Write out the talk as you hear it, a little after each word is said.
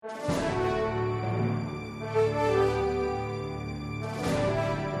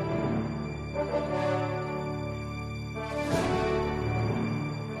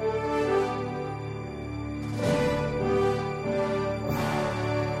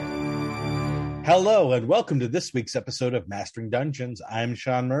Hello and welcome to this week's episode of Mastering Dungeons. I'm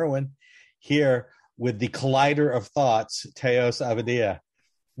Sean Merwin, here with the collider of thoughts, Teos Avadia,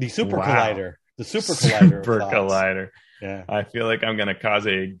 the super collider, the super collider of thoughts. Collider. Yeah. I feel like I'm going to cause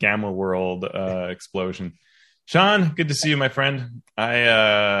a gamma world explosion. Sean, good to see you, my friend.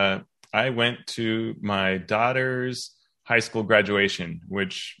 I went to my daughter's high school graduation,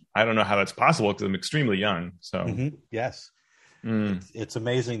 which I don't know how that's possible because I'm extremely young. So yes, it's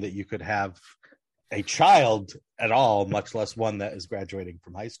amazing that you could have a child at all, much less one that is graduating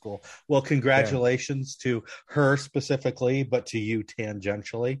from high school. Well, congratulations to her specifically, but to you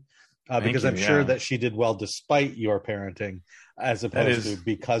tangentially, because I'm sure that she did well despite your parenting, as opposed to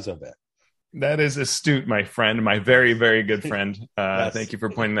because of it. That is astute, my friend, my very, very good friend. Yes. Thank you for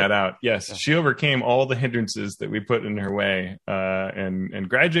pointing that out. Yes, she overcame all the hindrances that we put in her way and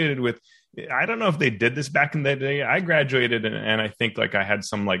graduated with. I don't know if they did this back in the day. I graduated and I think like I had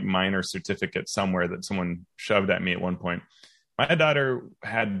some like minor certificate somewhere that someone shoved at me at one point. My daughter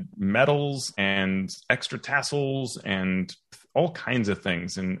had medals and extra tassels and all kinds of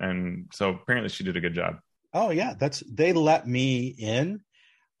things. And so apparently she did a good job. Oh yeah. They let me in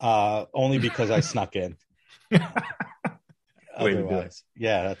only because I snuck in. Otherwise,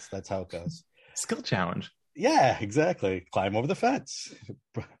 yeah, that's how it goes. Skill challenge. Yeah, exactly. Climb over the fence,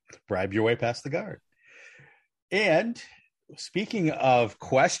 bribe your way past the guard. And speaking of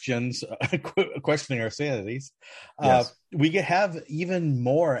questions, questioning our sanities, yes. We have even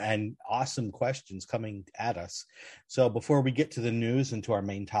more and awesome questions coming at us. So before we get to the news and to our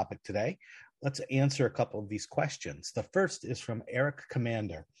main topic today, let's answer a couple of these questions. The first is from Eric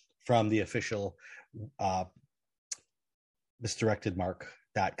Commander from the official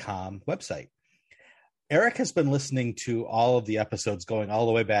misdirectedmark.com website. Eric has been listening to all of the episodes going all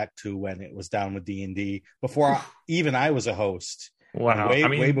the way back to when it was down with D&D before even I was a host. Wow.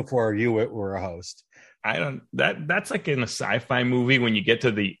 Way before you were a host. That's like in a sci-fi movie when you get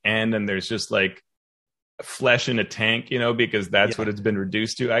to the end and there's just like flesh in a tank, because that's what it's been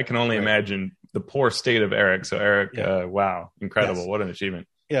reduced to. I can only imagine the poor state of Eric. So Eric, wow, incredible. Yes. What an achievement.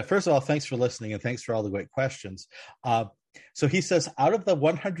 Yeah. First of all, thanks for listening and thanks for all the great questions. So he says, out of the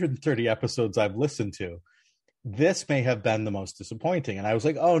 130 episodes I've listened to, this may have been the most disappointing. And I was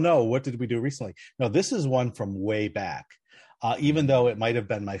like, oh no, what did we do recently? No, this is one from way back. Even though it might have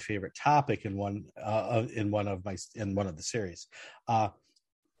been my favorite topic in one of the series. I'm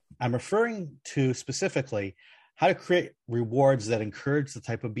referring to specifically how to create rewards that encourage the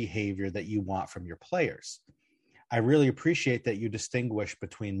type of behavior that you want from your players. I really appreciate that you distinguish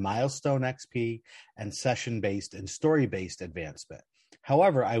between milestone XP and session-based and story-based advancement.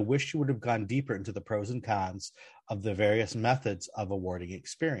 However, I wish you would have gone deeper into the pros and cons of the various methods of awarding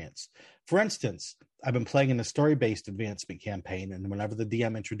experience. For instance, I've been playing in a story-based advancement campaign, and whenever the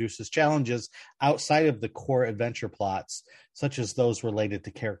DM introduces challenges outside of the core adventure plots, such as those related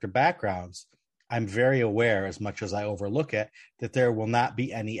to character backgrounds, I'm very aware, as much as I overlook it, that there will not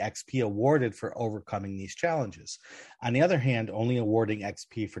be any XP awarded for overcoming these challenges. On the other hand, only awarding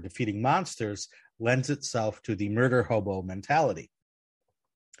XP for defeating monsters lends itself to the murder hobo mentality.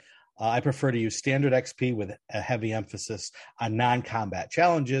 I prefer to use standard XP with a heavy emphasis on non-combat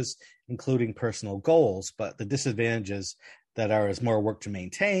challenges, including personal goals, but the disadvantages that is more work to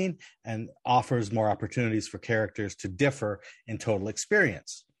maintain and offers more opportunities for characters to differ in total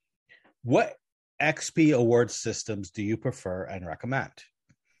experience. What XP award systems do you prefer and recommend?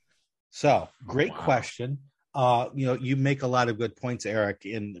 So, great question. You make a lot of good points, Eric,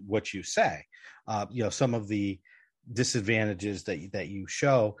 in what you say. Some of the disadvantages that you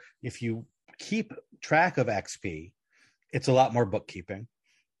show, if you keep track of XP, it's a lot more bookkeeping.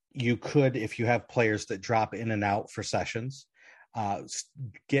 You could, if you have players that drop in and out for sessions,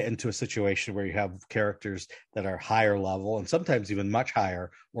 get into a situation where you have characters that are higher level and sometimes even much higher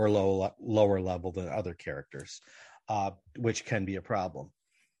or lower level than other characters, which can be a problem.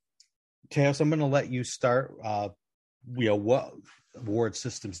 Teos, I'm going to let you start. What award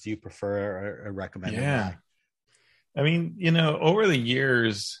systems do you prefer or recommend? Yeah. I mean, over the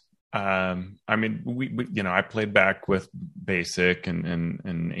years, we I played back with Basic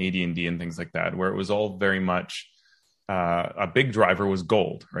and AD&D and things like that, where it was all very much a big driver was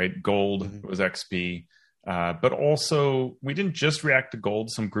gold, right? Gold was XP, but also we didn't just react to gold.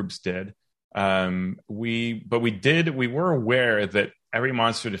 Some groups did. We were aware that every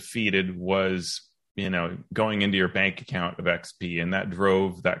monster defeated was, going into your bank account of XP, and that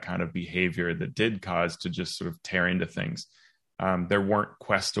drove that kind of behavior that did cause to just sort of tear into things. There weren't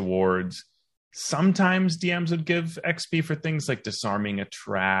quest awards. Sometimes DMs would give XP for things like disarming a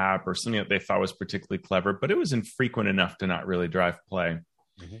trap or something that they thought was particularly clever, but it was infrequent enough to not really drive play.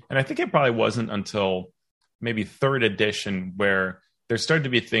 Mm-hmm. And I think it probably wasn't until maybe third edition where there started to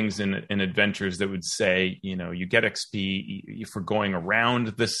be things in adventures that would say, you get XP for going around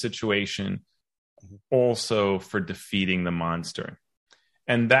this situation, Mm-hmm. also for defeating the monster.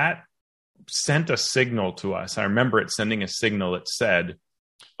 And that sent a signal to us. I remember it sending a signal that said,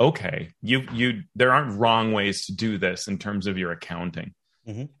 okay, there aren't wrong ways to do this in terms of your accounting.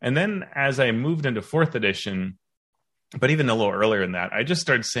 Mm-hmm. And then as I moved into fourth edition, but even a little earlier than that, I just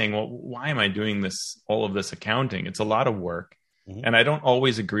started saying, well, why am I doing all of this accounting? It's a lot of work. Mm-hmm. And I don't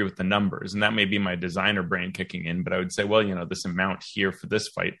always agree with the numbers. And that may be my designer brain kicking in, but I would say, well, this amount here for this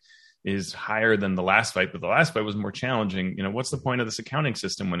fight is higher than the last fight, but the last fight was more challenging. What's the point of this accounting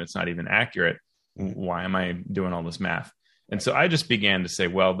system when it's not even accurate? Why am I doing all this math? And so I just began to say,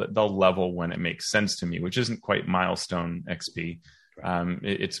 well, they'll level when it makes sense to me, which isn't quite milestone XP.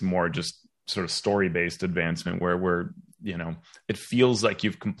 It's more just sort of story-based advancement where it feels like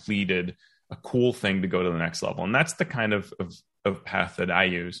you've completed a cool thing to go to the next level. And that's the kind of path that I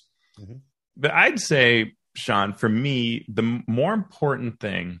use. Mm-hmm. But I'd say, Sean, for me, the more important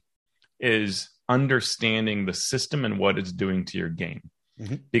thing is understanding the system and what it's doing to your game.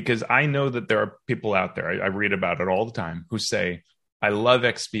 Mm-hmm. Because I know that there are people out there, I read about it all the time, who say, I love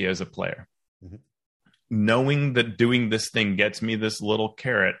XP as a player. Mm-hmm. Knowing that doing this thing gets me this little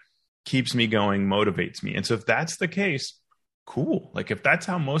carrot keeps me going, motivates me. And so if that's the case, cool. Like if that's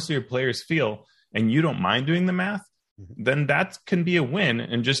how most of your players feel and you don't mind doing the math, mm-hmm. then that can be a win.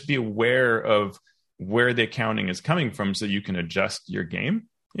 And just be aware of where the accounting is coming from so you can adjust your game,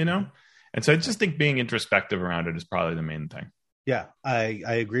 And so I just think being introspective around it is probably the main thing. Yeah, I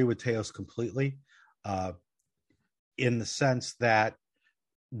agree with Teos completely, in the sense that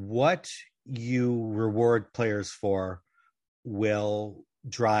what you reward players for will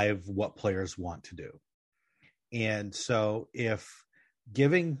drive what players want to do. And so if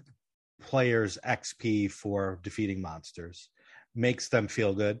giving players XP for defeating monsters makes them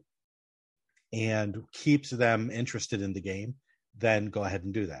feel good and keeps them interested in the game, then go ahead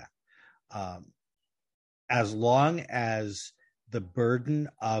and do that. As long as the burden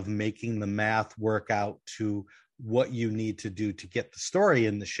of making the math work out to what you need to do to get the story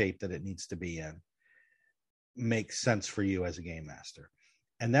in the shape that it needs to be in makes sense for you as a game master.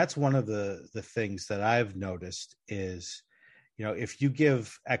 And that's one of the things that I've noticed is, if you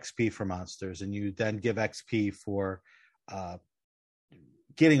give XP for monsters and you then give XP for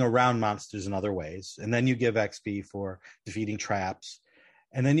getting around monsters in other ways, and then you give XP for defeating traps,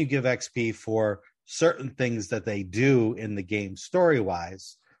 and then you give XP for certain things that they do in the game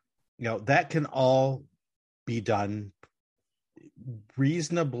story-wise, that can all be done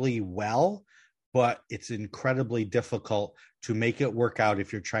reasonably well, but it's incredibly difficult to make it work out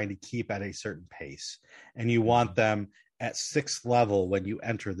if you're trying to keep at a certain pace. And you want them at 6th level when you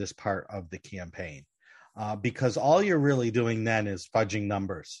enter this part of the campaign. Because all you're really doing then is fudging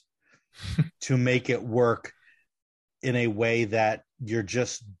numbers to make it work in a way that you're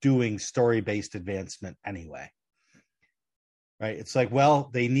just doing story-based advancement anyway. Right? It's like,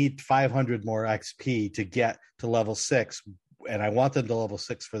 well, they need 500 more XP to get to level 6, and I want them to level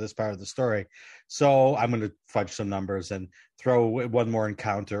 6 for this part of the story. So I'm going to fudge some numbers and throw one more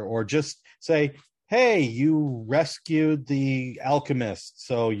encounter, or just say, hey, you rescued the alchemist,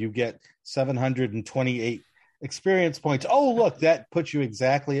 so you get 728 experience points. Oh, look, that puts you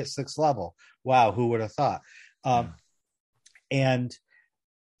exactly at 6th level. Wow, who would have thought? And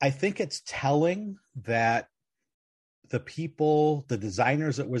I think it's telling that the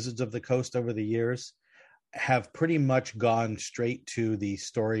designers at Wizards of the Coast over the years have pretty much gone straight to the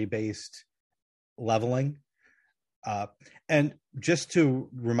story-based leveling. And just to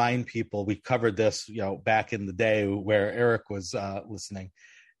remind people, we covered this, back in the day where Eric was listening.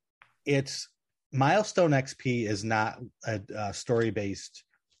 It's Milestone XP is not a story-based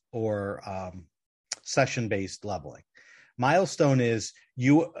or session-based leveling. Milestone is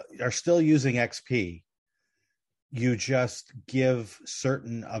you are still using XP. You just give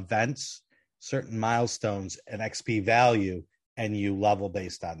certain events, certain milestones, an XP value, and you level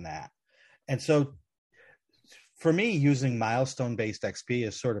based on that. And so for me, using milestone-based XP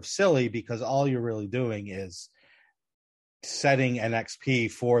is sort of silly because all you're really doing is setting an XP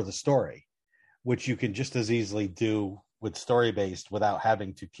for the story, which you can just as easily do with story-based without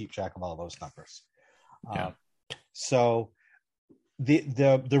having to keep track of all those numbers. Yeah. So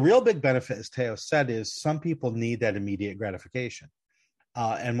the real big benefit, as Teo said, is some people need that immediate gratification.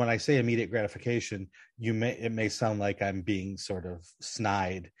 And when I say immediate gratification, it may sound like I'm being sort of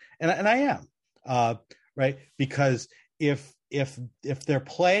snide, and I am, right? Because if they're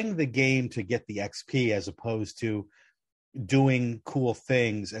playing the game to get the XP as opposed to doing cool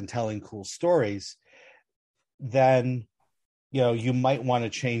things and telling cool stories, then you might want to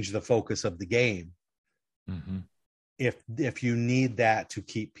change the focus of the game if you need that to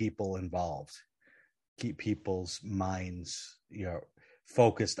keep people involved, keep people's minds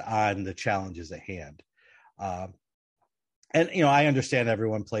focused on the challenges at hand. And I understand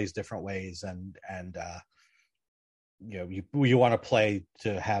everyone plays different ways, and you want to play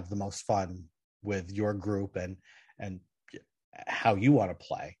to have the most fun with your group and how you want to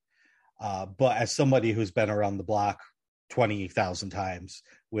play. But as somebody who's been around the block 20,000 times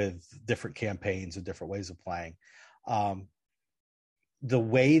with different campaigns and different ways of playing, the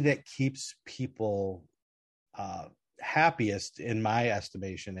way that keeps people happiest, in my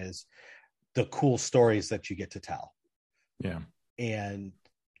estimation, is the cool stories that you get to tell. Yeah. And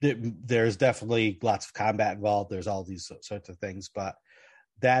there's definitely lots of combat involved. There's all these sorts of things, but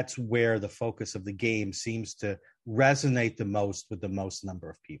that's where the focus of the game seems to resonate the most with the most number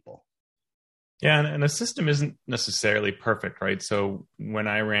of people. Yeah, and a system isn't necessarily perfect, right? So when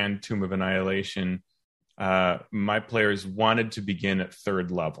I ran Tomb of Annihilation, my players wanted to begin at 3rd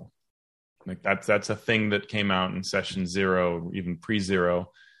level. Like that's a thing that came out in session 0, even pre-0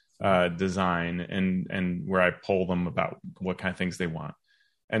 design, and where I poll them about what kind of things they want.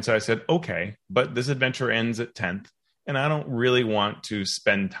 And so I said, okay, but this adventure ends at 10th, and I don't really want to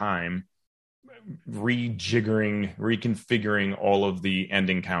spend time reconfiguring all of the end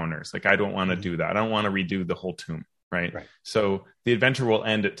encounters. Like, I don't want to do that. I don't want to redo the whole tomb, right? So the adventure will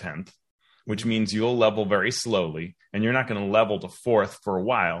end at 10th, which means you'll level very slowly, and you're not going to level to 4th for a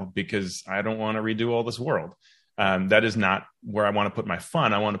while because I don't want to redo all this world. That is not where I want to put my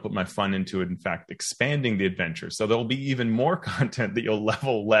fun. I want to put my fun into, in fact, expanding the adventure. So there'll be even more content that you'll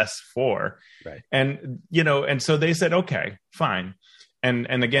level less for. Right. And, and so they said, okay, fine.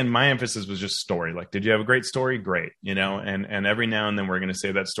 And again, my emphasis was just story. Like, did you have a great story? Great. And every now and then we're going to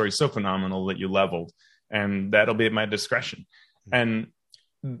say that story's so phenomenal that you leveled, and that'll be at my discretion. And,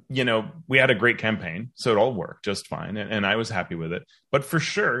 we had a great campaign, so it all worked just fine. And I was happy with it, but for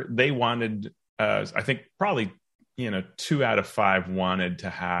sure they wanted, I think probably, 2 out of 5 wanted to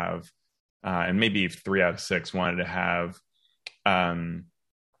have, and maybe 3 out of 6 wanted to have,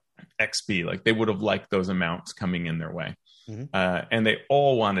 XP. Like, they would have liked those amounts coming in their way. And they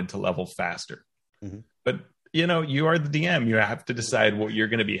all wanted to level faster. But you are the DM. You have to decide what you're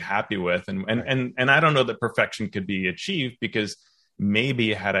going to be happy with, and I don't know that perfection could be achieved, because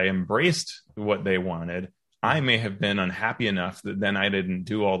maybe had I embraced what they wanted, I may have been unhappy enough that then I didn't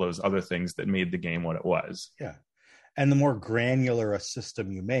do all those other things that made the game what it was. Yeah, and the more granular a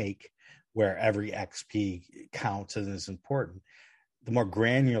system you make, where every XP counts and is important, the more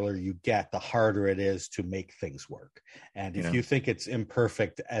granular you get, the harder it is to make things work. And if you think it's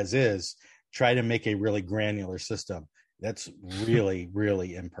imperfect as is, try to make a really granular system that's really,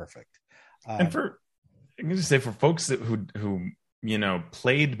 really imperfect. And I'm going to say, for folks who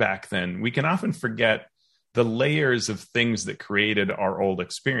played back then, we can often forget the layers of things that created our old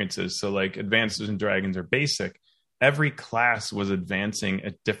experiences. So like Advanced and Dragons or Basic, every class was advancing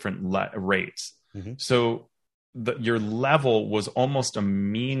at different rates. So your level was almost a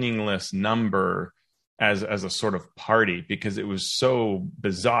meaningless number as a sort of party, because it was so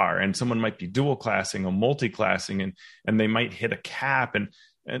bizarre. And someone might be dual classing or multi-classing, and they might hit a cap, and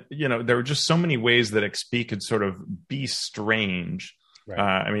there were just so many ways that XP could sort of be strange.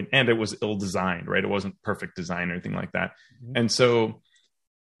 Right. And it was ill-designed, right? It wasn't perfect design or anything like that. And so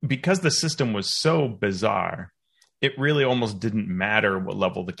because the system was so bizarre, it really almost didn't matter what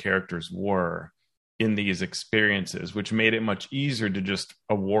level the characters were in these experiences, which made it much easier to just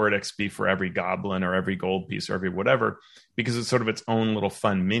award XP for every goblin or every gold piece or every whatever, because it's sort of its own little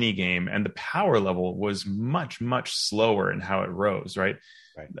fun mini game. And the power level was much, much slower in how it rose, right?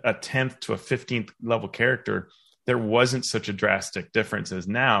 A 10th to a 15th level character, there wasn't such a drastic difference as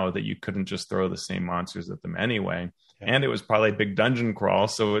now, that you couldn't just throw the same monsters at them anyway. Yeah. And it was probably a big dungeon crawl,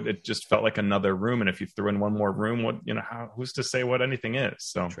 so it just felt like another room. And if you threw in one more room, who's to say what anything is?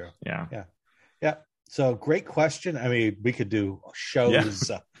 So True. Yeah. So great question. I mean, we could do shows,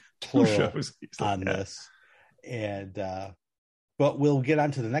 plural, on this. And but we'll get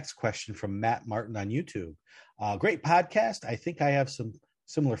on to the next question from Matt Martin on YouTube. Great podcast. I think I have some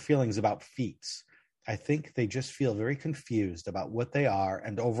similar feelings about feats. I think they just feel very confused about what they are,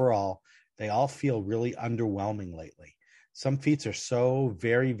 and overall, they all feel really underwhelming lately. Some feats are so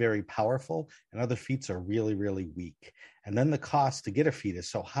very, very powerful, and other feats are really, really weak. And then the cost to get a feat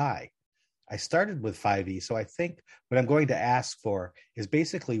is so high. I started with 5e, so I think what I'm going to ask for is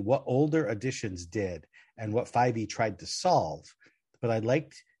basically what older editions did and what 5e tried to solve. But I'd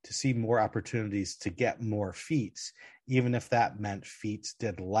like to see more opportunities to get more feats, even if that meant feats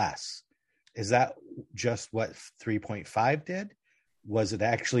did less. Is that just what 3.5 did? Was it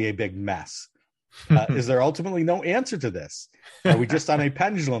actually a big mess? Is there ultimately no answer to this? Are we just on a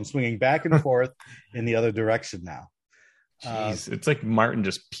pendulum swinging back and forth in the other direction now? Jeez, it's like Martin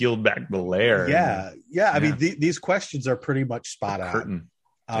just peeled back the layer. Yeah. I mean, these questions are pretty much spot on.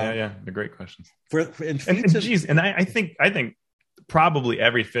 They're great questions. I think probably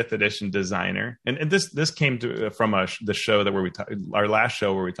every 5th edition designer, and this came from the show our last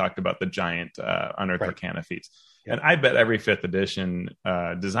show where we talked about the giant Unearthed Arcana feats. Yeah. And I bet every 5th edition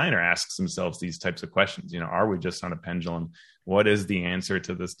designer asks themselves these types of questions. Are we just on a pendulum? What is the answer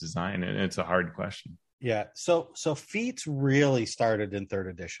to this design? And it's a hard question. Yeah. So feats really started in 3rd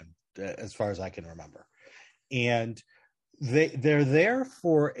edition, as far as I can remember. And they're there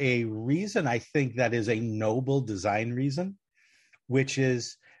for a reason, I think, that is a noble design reason, which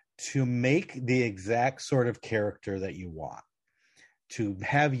is to make the exact sort of character that you want, to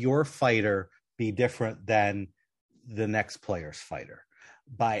have your fighter be different than the next player's fighter.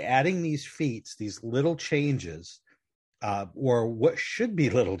 By adding these feats, these little changes, or what should be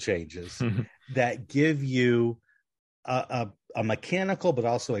little changes that give you a mechanical but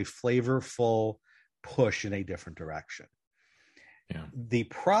also a flavorful push in a different direction. Yeah. The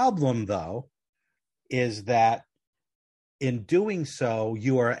problem, though, is that in doing so,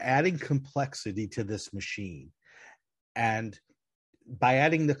 you are adding complexity to this machine. And by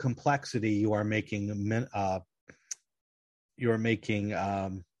adding the complexity, you are making I'm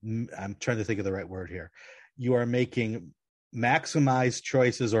trying to think of the right word here. You are making maximized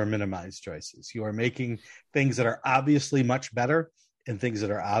choices or minimized choices. You are making things that are obviously much better and things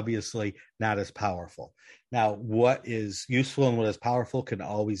that are obviously not as powerful. Now, what is useful and what is powerful can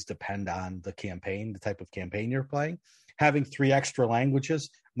always depend on the campaign, the type of campaign you're playing. Having 3 extra languages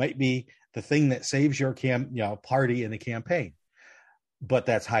might be the thing that saves your party in a campaign, but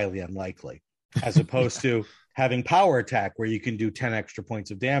that's highly unlikely, as opposed to having power attack where you can do 10 extra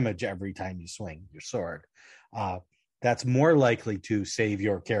points of damage every time you swing your sword. That's more likely to save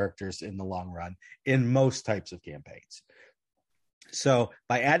your characters in the long run in most types of campaigns. So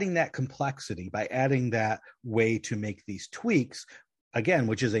by adding that complexity, by adding that way to make these tweaks, again,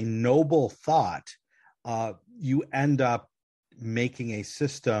 which is a noble thought, you end up making a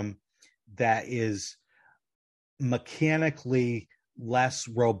system that is mechanically less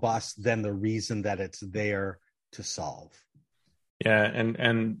robust than the reason that it's there to solve. Yeah,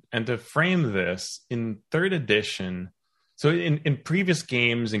 and to frame this, in 3rd edition, so in previous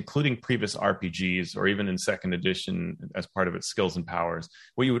games, including previous RPGs, or even in 2nd edition as part of its skills and powers,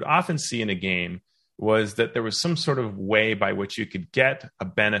 what you would often see in a game was that there was some sort of way by which you could get a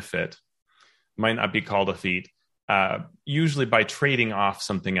benefit, might not be called a feat, usually by trading off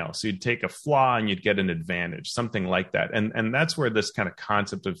something else. So you'd take a flaw and you'd get an advantage, something like that. And that's where this kind of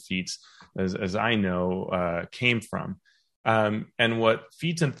concept of feats, as I know, came from. And what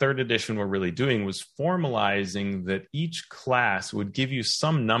feats in 3rd edition were really doing was formalizing that each class would give you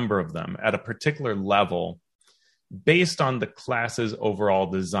some number of them at a particular level based on the class's overall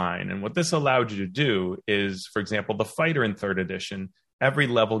design. And what this allowed you to do is, for example, the fighter in 3rd edition, every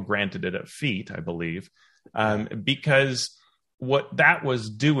level granted it a feat, I believe, because what that was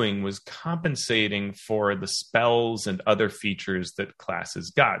doing was compensating for the spells and other features that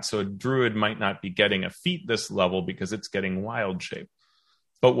classes got. So a druid might not be getting a feat this level because it's getting wild shape.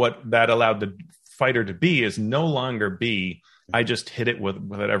 But what that allowed the fighter to be is no longer be, I just hit it with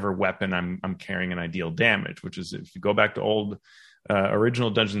whatever weapon I'm carrying and I deal damage, which is, if you go back to old original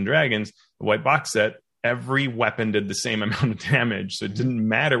Dungeons and Dragons, the white box set, every weapon did the same amount of damage. So it didn't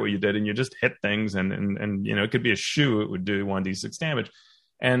matter what you did, and you just hit things, and it could be a shoe, it would do 1d6 damage.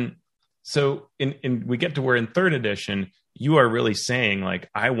 And so we get to where in 3rd edition, you are really saying, like,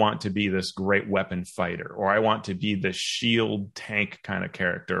 I want to be this great weapon fighter, or I want to be this shield tank kind of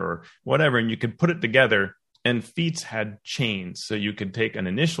character, or whatever. And you could put it together, and feats had chains. So you could take an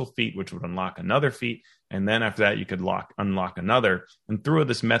initial feat, which would unlock another feat. And then after that, you could unlock another. And through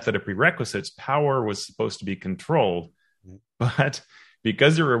this method of prerequisites, power was supposed to be controlled. But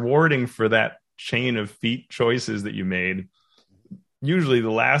because you're rewarding for that chain of feat choices that you made, usually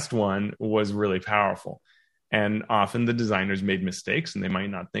the last one was really powerful. And often the designers made mistakes, and they might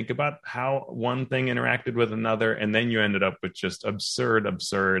not think about how one thing interacted with another. And then you ended up with just absurd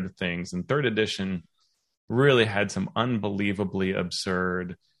things. And 3rd edition really had some unbelievably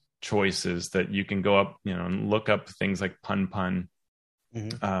absurd choices that you can go up, and look up things like pun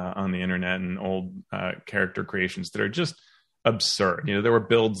on the internet, and old character creations that are just absurd. There were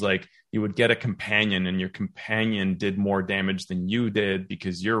builds like you would get a companion, and your companion did more damage than you did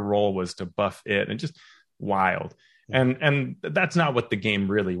because your role was to buff it, and just wild. And that's not what the game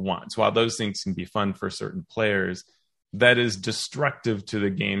really wants. While those things can be fun for certain players, that is destructive to the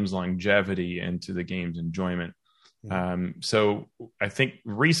game's longevity and to the game's enjoyment. So I think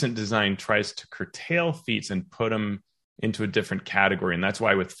recent design tries to curtail feats and put them into a different category. And that's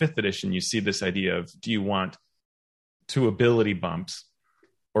why with 5th edition, you see this idea of, do you want 2 ability bumps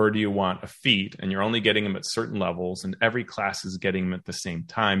or do you want a feat? And you're only getting them at certain levels, and every class is getting them at the same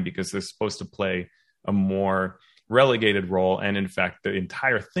time because they're supposed to play a more relegated role. And in fact, the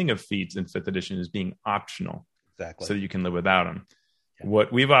entire thing of feats in 5th edition is being optional. Exactly. So that you can live without them. Yeah.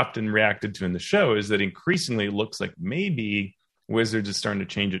 What we've often reacted to in the show is that increasingly it looks like maybe Wizards is starting to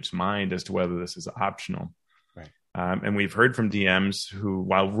change its mind as to whether this is optional. Right. And we've heard from DMs who,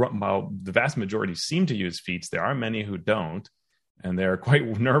 while the vast majority seem to use feats, there are many who don't. And they're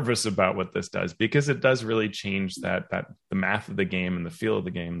quite nervous about what this does, because it does really change that the math of the game and the feel of the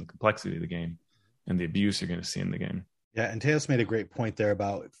game, the complexity of the game, and the abuse you're going to see in the game. Yeah, and Teos made a great point there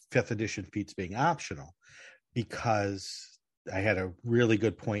about 5th edition feats being optional, because I had a really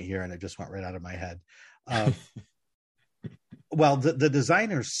good point here and it just went right out of my head. Well, the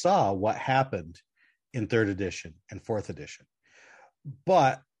designers saw what happened in 3rd edition and 4th edition.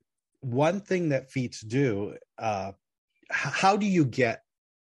 But one thing that feats do, how do you get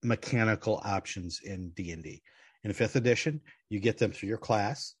mechanical options in D&D? In 5th edition, you get them through your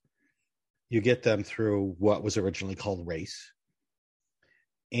class. You get them through what was originally called race.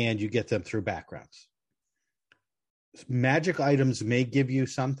 And you get them through backgrounds. Magic items may give you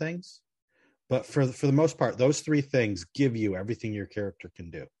some things, but for the most part, those 3 things give you everything your character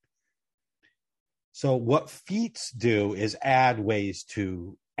can do. So what feats do is add ways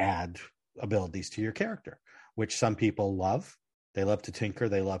to add abilities to your character, which some people love. They love to tinker.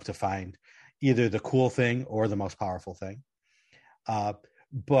 They love to find either the cool thing or the most powerful thing.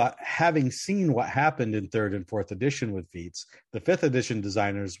 But having seen what happened in 3rd and 4th edition with feats, the 5th edition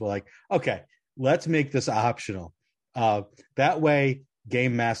designers were like, okay, let's make this optional. That way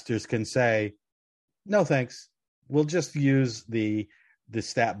game masters can say, no, thanks. We'll just use the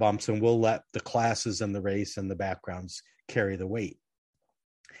stat bumps and we'll let the classes and the race and the backgrounds carry the weight.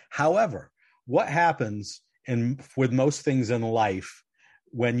 However, what happens with most things in life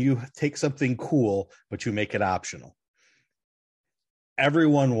when you take something cool, but you make it optional?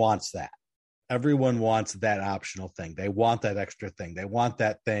 Everyone wants that. Everyone wants that optional thing. They want that extra thing. They want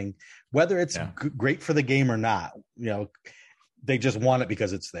that thing, whether it's great for the game or not. They just want it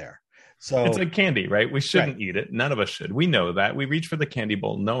because it's there. So it's like candy, right? We shouldn't eat it. None of us should. We know that. We reach for the candy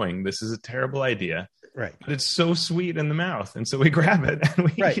bowl knowing this is a terrible idea. Right. But it's so sweet in the mouth. And so we grab it and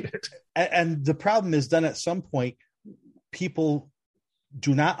we eat it. And the problem is then at some point, people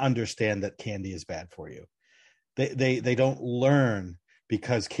do not understand that candy is bad for you. They don't learn,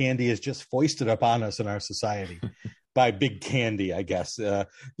 because candy is just foisted upon us in our society by big candy, I guess. So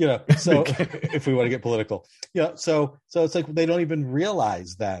if we want to get political, so it's like they don't even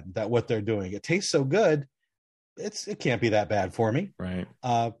realize that what they're doing, it tastes so good, it can't be that bad for me. Right.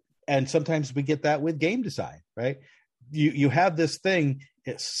 And sometimes we get that with game design, right? You have this thing,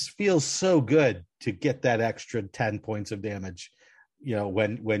 it feels so good to get that extra 10 points of damage,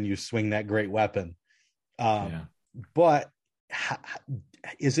 when you swing that great weapon. But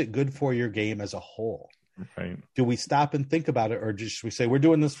is it good for your game as a whole? Right. Do we stop and think about it, or just we say we're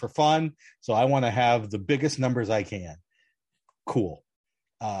doing this for fun, so I want to have the biggest numbers I can? Cool.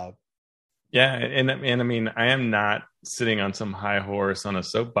 And I mean, I am not sitting on some high horse on a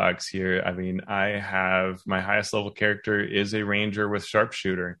soapbox here. I mean, I have my highest level character is a ranger with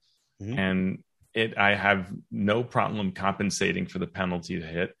sharpshooter, and I have no problem compensating for the penalty to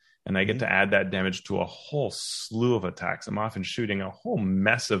hit. And I get to add that damage to a whole slew of attacks. I'm often shooting a whole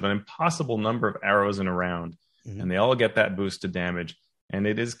mess of an impossible number of arrows in a round, and they all get that boost to damage. And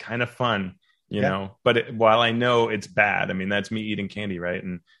it is kind of fun, you know. But while I know it's bad, I mean, that's me eating candy, right?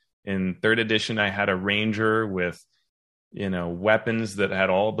 And in 3rd edition, I had a ranger with, weapons that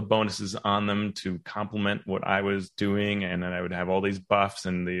had all the bonuses on them to complement what I was doing. And then I would have all these buffs,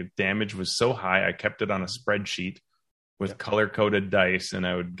 and the damage was so high, I kept it on a spreadsheet with color-coded dice, and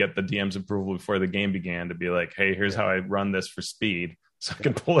I would get the DM's approval before the game began to be like, hey, here's how I run this for speed, so I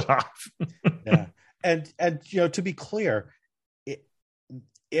can pull it off. And to be clear,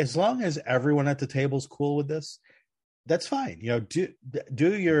 as long as everyone at the table is cool with this, that's fine.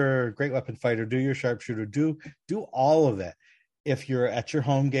 Do your great weapon fighter, do your sharpshooter, do all of it. If you're at your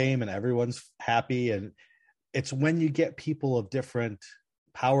home game and everyone's happy, and it's when you get people of different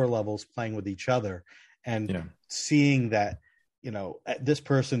power levels playing with each other, and seeing that, this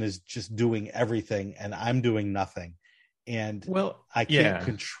person is just doing everything and I'm doing nothing. And I can't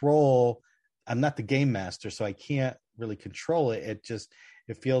control I'm not the game master, so I can't really control it.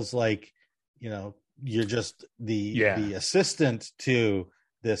 It feels like, you're just the assistant to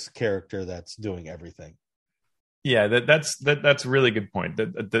this character that's doing everything. Yeah, that's a really good point.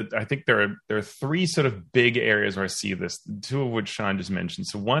 I think there are three sort of big areas where I see this, two of which Sean just mentioned.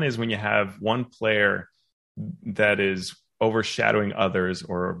 So one is when you have one player that is overshadowing others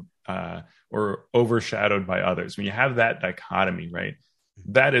or overshadowed by others. When you have that dichotomy, right,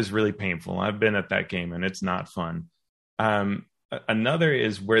 that is really painful. I've been at that game and it's not fun. Another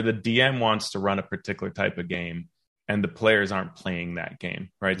is where the DM wants to run a particular type of game and the players aren't playing that game,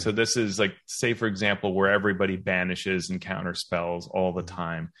 right? Mm-hmm. So this is like, say, for example, where everybody banishes and counter spells all the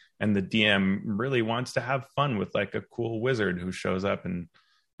time. And the DM really wants to have fun with like a cool wizard who shows up and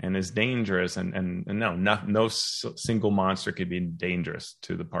is dangerous. And no single monster could be dangerous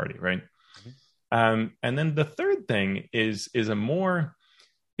to the party, right? Mm-hmm. And then the third thing is it's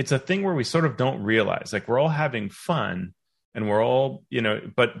a thing where we sort of don't realize, like, we're all having fun and we're all,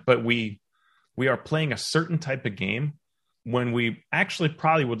 but we are playing a certain type of game when we actually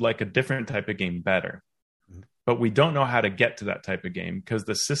probably would like a different type of game better. Mm-hmm. But we don't know how to get to that type of game because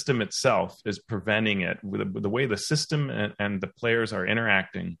the system itself is preventing it. The way the system and the players are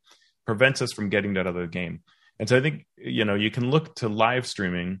interacting prevents us from getting that other game. And so I think, you can look to live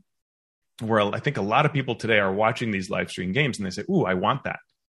streaming, where I think a lot of people today are watching these live stream games and they say, "Ooh, I want that.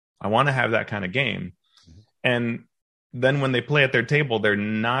 I want to have that kind of game." Mm-hmm. And then when they play at their table, they're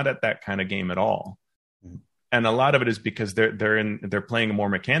not at that kind of game at all. Mm-hmm. And a lot of it is because they're playing a more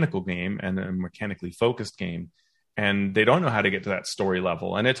mechanical game and a mechanically focused game, and they don't know how to get to that story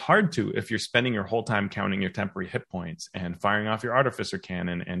level. And it's hard to, if you're spending your whole time counting your temporary hit points and firing off your artificer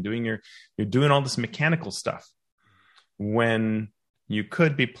cannon and you're doing all this mechanical stuff when you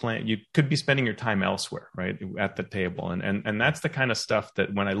could be spending your time elsewhere, right, at the table. And that's the kind of stuff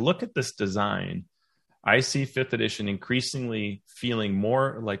that when I look at this design, I see 5th edition increasingly feeling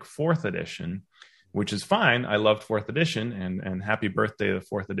more like 4th edition, which is fine. I loved 4th edition, and happy birthday to the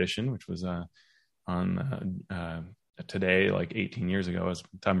 4th edition, which was on today, like 18 years ago, as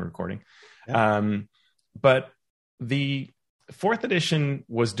time of recording. Yeah. But the 4th edition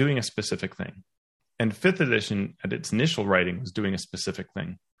was doing a specific thing, and 5th edition at its initial writing was doing a specific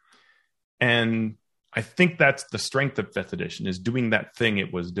thing. And I think that's the strength of 5th edition, is doing that thing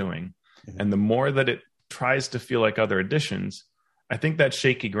it was doing. Mm-hmm. And the more that it tries to feel like other editions, I think that's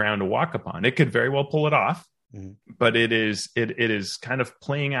shaky ground to walk upon. It could very well pull it off, mm-hmm. but it is kind of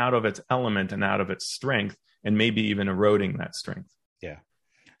playing out of its element and out of its strength, and maybe even eroding that strength. Yeah.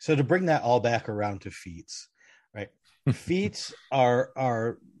 So to bring that all back around to feats, right? Feats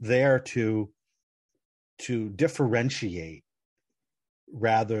are there to differentiate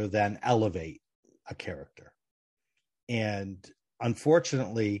rather than elevate a character. And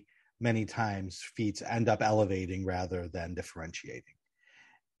unfortunately, many times feats end up elevating rather than differentiating.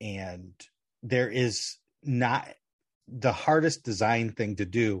 And there is not, the hardest design thing to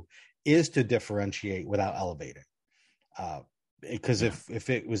do is to differentiate without elevating. Because if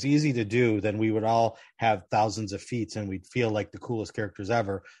it was easy to do, then we would all have thousands of feats and we'd feel like the coolest characters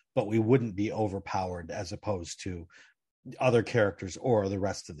ever, but we wouldn't be overpowered as opposed to other characters or the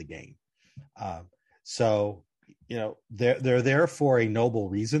rest of the game. So, they're there for a noble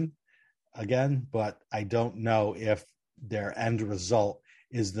reason, again, but I don't know if their end result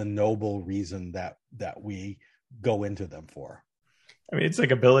is the noble reason that we go into them for. I mean, it's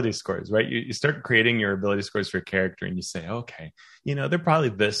like ability scores, right? You start creating your ability scores for a character and you say, okay, they're probably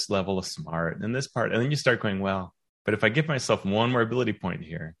this level of smart and this part. And then you start going, well, but if I give myself one more ability point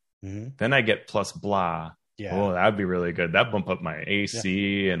here, mm-hmm. then I get plus blah. Yeah. Oh, that'd be really good. That bump up my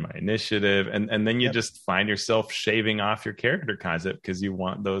AC and my initiative. And then you just find yourself shaving off your character concept because you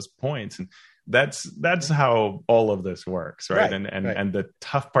want those points. And that's how all of this works, right? And the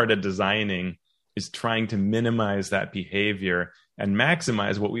tough part of designing is trying to minimize that behavior and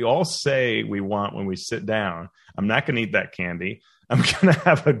maximize what we all say we want when we sit down. I'm not going to eat that candy. I'm going to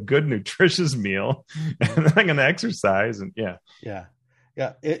have a good, nutritious meal, and then I'm going to exercise. And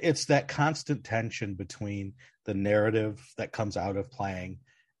it's that constant tension between the narrative that comes out of playing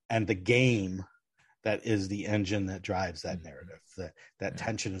and the game that is the engine that drives that narrative. That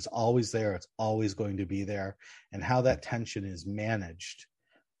tension is always there. It's always going to be there. And how that tension is managed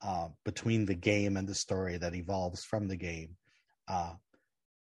between the game and the story that evolves from the game,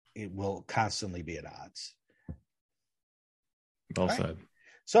 it will constantly be at odds. Well said.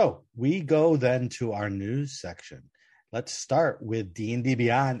 So we go then to our news section. Let's start with D&D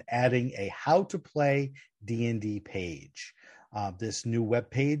Beyond adding a how to play D&D page. This new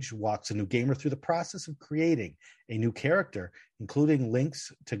webpage walks a new gamer through the process of creating a new character, including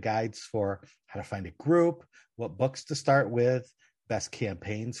links to guides for how to find a group, what books to start with, best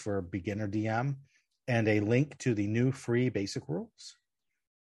campaigns for a beginner DM, and a link to the new free basic rules.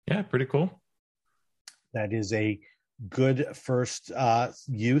 Yeah, pretty cool. That is a good first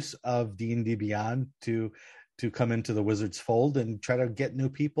use of D&D Beyond to come into the Wizards fold and try to get new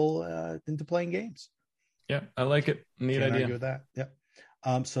people into playing games. Yeah, I like it. Neat Can't idea. argue with that.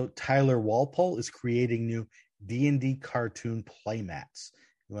 Yep. So Tyler Walpole is creating new D&D cartoon playmats.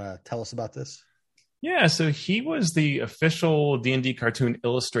 You want to tell us about this? Yeah, so he was the official D&D cartoon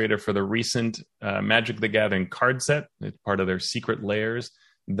illustrator for the recent Magic the Gathering card set. It's part of their Secret Layers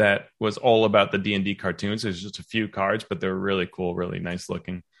that was all about the D&D cartoons. There's just a few cards, but they're really cool, really nice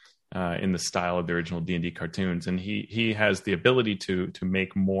looking in the style of the original D&D cartoons. And he has the ability to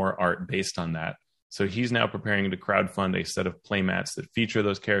make more art based on that. So he's now preparing to crowdfund a set of playmats that feature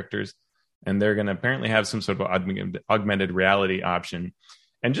those characters. And they're going to apparently have some sort of augmented reality option.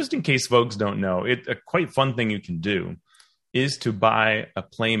 And just in case folks don't know, a quite fun thing you can do is to buy a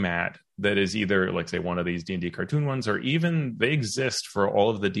playmat that is either, like, say, one of these D&D cartoon ones, or even they exist for all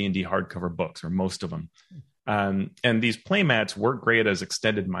of the D&D hardcover books, or most of them. And these playmats work great as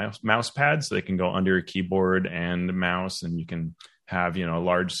extended mouse pads, so they can go under your keyboard and mouse, and you can have, a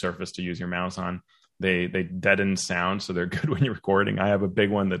large surface to use your mouse on. They deaden sound, so they're good when you're recording. I have a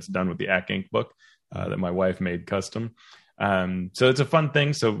big one that's done with the Ack Ink book that my wife made custom. So it's a fun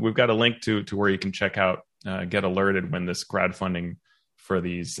thing. So we've got a link to where you can check out, get alerted when this crowdfunding for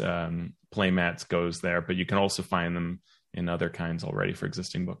these playmats goes there. But you can also find them in other kinds already for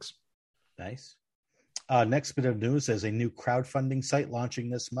existing books. Nice. Next bit of news is a new crowdfunding site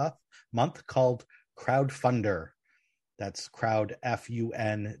launching this month called Crowdfunder. That's Crowd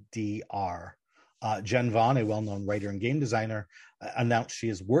Fundr. Jen Vaughn, a well-known writer and game designer, announced she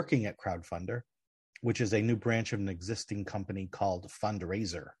is working at Crowdfunder, which is a new branch of an existing company called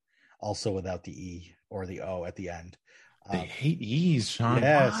Fundraiser, also without the E or the O at the end. They hate E's, Sean.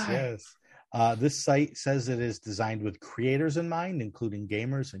 Yes, Why? yes. This site says it is designed with creators in mind, including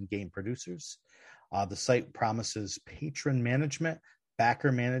gamers and game producers. The site promises patron management,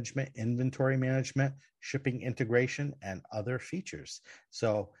 backer management, inventory management, shipping integration, and other features.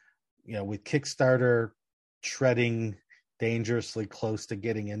 So, with Kickstarter treading dangerously close to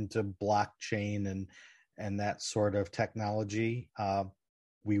getting into blockchain and that sort of technology,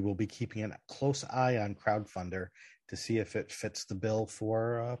 we will be keeping a close eye on Crowdfunder to see if it fits the bill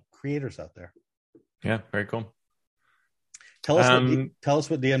for creators out there. Yeah, very cool. Tell us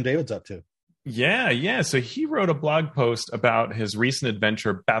what DM David's up to. Yeah. So he wrote a blog post about his recent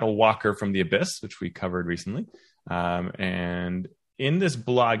adventure, Battle Walker from the Abyss, which we covered recently. And in this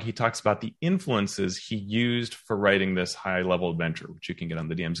blog, he talks about the influences he used for writing this high-level adventure, which you can get on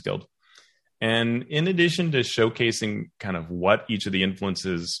the DM's Guild. And in addition to showcasing kind of what each of the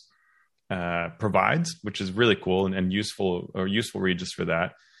influences provides, which is really cool and useful read just for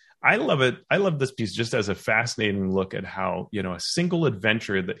that, I love it. I love this piece just as a fascinating look at how, a single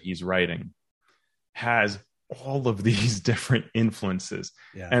adventure that he's writing has all of these different influences.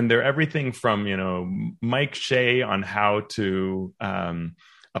 Yeah. And they're everything from, Mike Shea on how to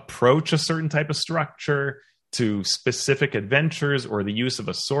approach a certain type of structure, to specific adventures, or the use of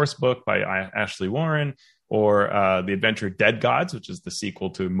a source book by Ashley Warren, or the adventure Dead Gods, which is the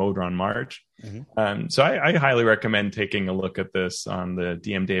sequel to Modron March. Mm-hmm. So I highly recommend taking a look at this on the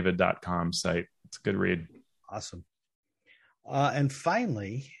dmdavid.com site. It's a good read. Awesome. And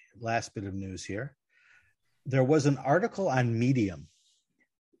finally, last bit of news here. There was an article on Medium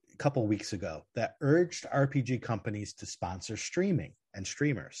a couple weeks ago that urged RPG companies to sponsor streaming and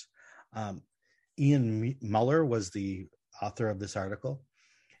streamers. Ian Muller was the author of this article.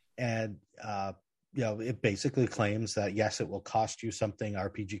 And, it basically claims that, yes, it will cost you something,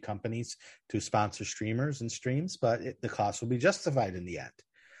 RPG companies, to sponsor streamers and streams, but the cost will be justified in the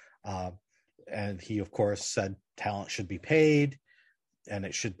end. And he, of course, said talent should be paid, and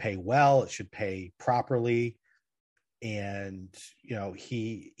it should pay well. It should pay properly. And,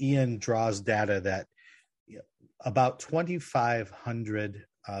 Ian draws data that about 2,500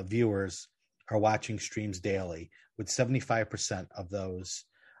 viewers are watching streams daily, with 75% of those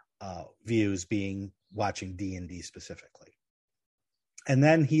views being watching D&D specifically. And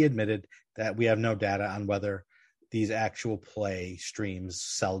then he admitted that we have no data on whether these actual play streams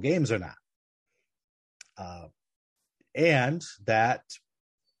sell games or not. And that,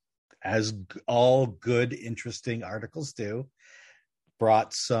 as all good, interesting articles do,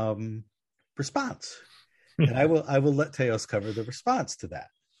 brought some response. And I will let Teos cover the response to that.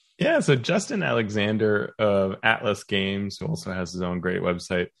 Yeah, so Justin Alexander of Atlas Games, who also has his own great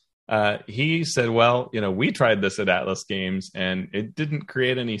website, he said, well, we tried this at Atlas Games and it didn't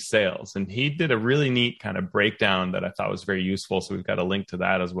create any sales. And he did a really neat kind of breakdown that I thought was very useful. So we've got a link to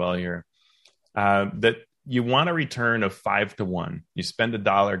that as well here. That you want a return of 5 to 1. You spend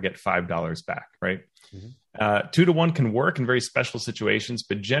 $1, get $5 back, right? Mm-hmm. 2 to 1 can work in very special situations,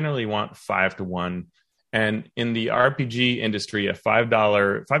 but generally you want 5 to 1. And in the RPG industry, a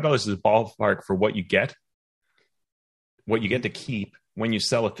 $5 is a ballpark for what you get to keep when you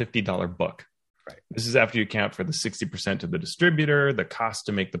sell a $50 book. Right. This is after you account for the 60% to the distributor, the cost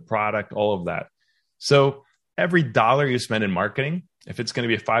to make the product, all of that. So every dollar you spend in marketing, if it's going to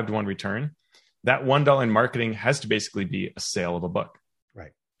be a 5 to 1 return, that $1 in marketing has to basically be a sale of a book.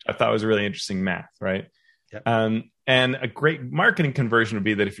 Right. I thought it was really interesting math, right? Yep. And a great marketing conversion would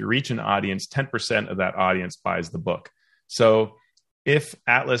be that if you reach an audience, 10% of that audience buys the book. So if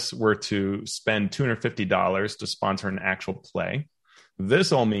Atlas were to spend $250 to sponsor an actual play,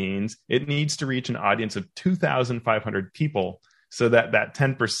 this all means it needs to reach an audience of 2,500 people so that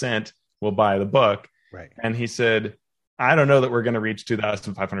 10% will buy the book. Right. And he said, I don't know that we're going to reach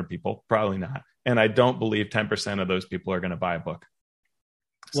 2,500 people. Probably not. And I don't believe 10% of those people are going to buy a book.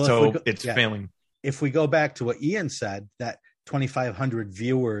 Well, so it's failing. If we go back to what Ian said, that 2,500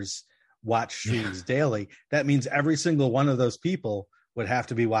 viewers watch streams daily, that means every single one of those people would have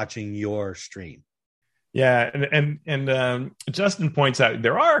to be watching your stream. Yeah. And Justin points out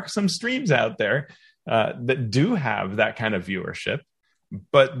there are some streams out there that do have that kind of viewership,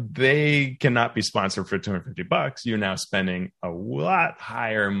 but they cannot be sponsored for $250. You're now spending a lot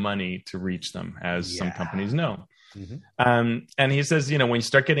higher money to reach them, as some companies know. Mm-hmm. And he says, when you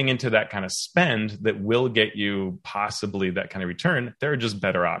start getting into that kind of spend that will get you possibly that kind of return, there are just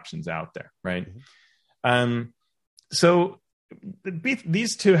better options out there, right? Mm-hmm. So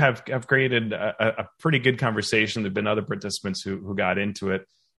these two have created a pretty good conversation. There've been other participants who got into it.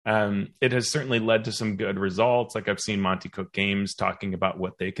 It has certainly led to some good results. Like I've seen Monty Cook Games talking about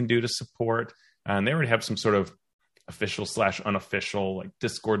what they can do to support. And they already have some sort of official/unofficial, like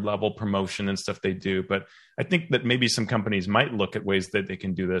Discord level promotion and stuff they do. But I think that maybe some companies might look at ways that they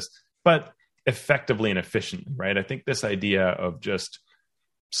can do this, but effectively and efficiently, right? I think this idea of just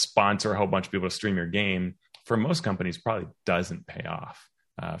sponsor a whole bunch of people to stream your game for most companies probably doesn't pay off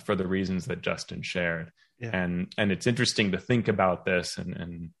for the reasons that Justin shared. Yeah. And it's interesting to think about this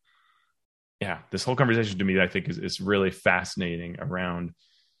and this whole conversation to me, I think is really fascinating around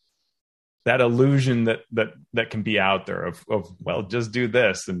that illusion that can be out there of, well, just do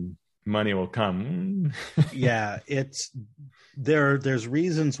this and money will come. Yeah. There's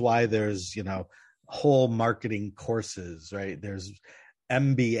reasons why there's, whole marketing courses, right? There's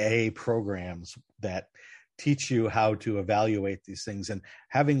MBA programs that teach you how to evaluate these things. And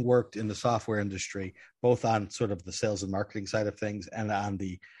having worked in the software industry, both on sort of the sales and marketing side of things and on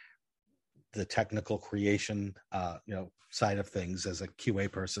the technical creation, side of things as a QA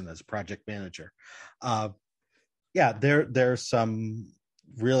person, as a project manager. There's some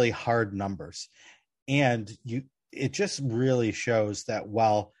really hard numbers. And it just really shows that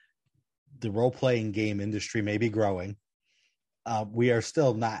while the role-playing game industry may be growing, we are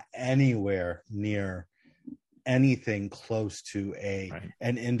still not anywhere near anything close to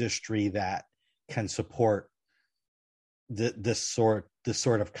an industry that can support this sort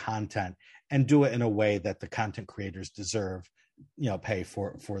of content and do it in a way that the content creators deserve, pay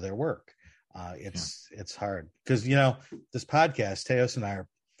for their work. It's hard because, this podcast, Teos and I are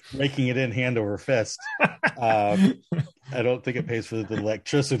making it in hand over fist. I don't think it pays for the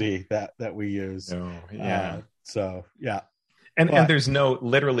electricity that we use. No, yeah. And there's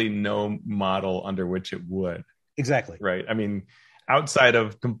literally no model under which it would. Exactly. Right. I mean, outside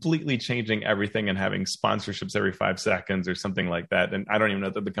of completely changing everything and having sponsorships every 5 seconds or something like that. And I don't even know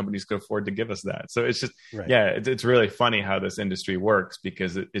that the companies could afford to give us that. So it's just, it's really funny how this industry works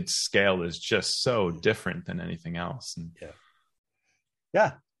because its scale is just so different than anything else. And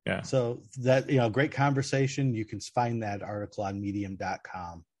Yeah. So that, great conversation. You can find that article on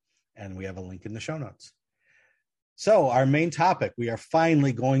medium.com and we have a link in the show notes. So our main topic, we are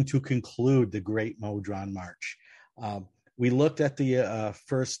finally going to conclude the Great Modron March. We looked at the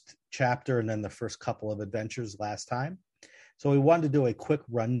first chapter and then the first couple of adventures last time. So we wanted to do a quick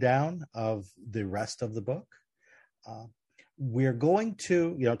rundown of the rest of the book. We're going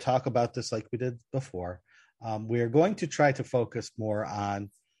to, talk about this like we did before. We're going to try to focus more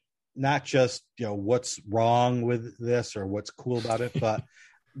on not just, what's wrong with this or what's cool about it, but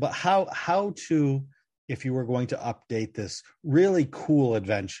how to, if you were going to update this really cool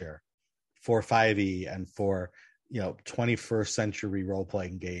adventure for 5e and for 21st century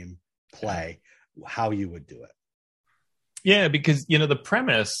role-playing game play, how you would do it. Yeah, because, the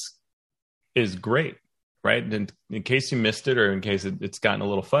premise is great, right? And in case you missed it, or in case it's gotten a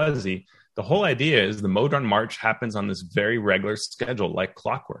little fuzzy, the whole idea is the Modron March happens on this very regular schedule, like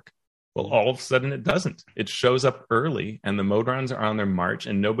clockwork. Well, all of a sudden it doesn't. It shows up early, and the Modrons are on their march,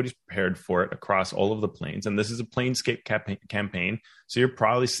 and nobody's prepared for it across all of the planes. And this is a planescape campaign, so you're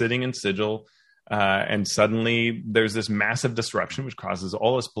probably sitting in Sigil, and suddenly there's this massive disruption, which causes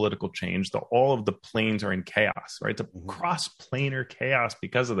all this political change. All of the planes are in chaos, right? It's a cross-planar chaos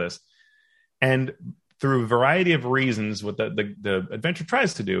because of this. And through a variety of reasons, what the adventure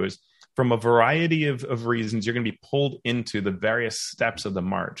tries to do is, from a variety of reasons, you're going to be pulled into the various steps of the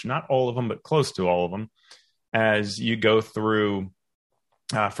march. Not all of them, but close to all of them, as you go through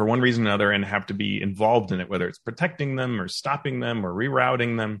for one reason or another, and have to be involved in it, whether it's protecting them or stopping them or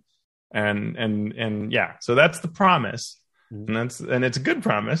rerouting them. And yeah, so that's the promise. And it's a good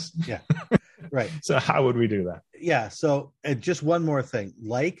promise. Yeah. Right. So how would we do that? Yeah. So just one more thing,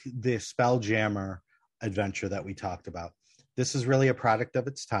 like the Spelljammer adventure that we talked about, this is really a product of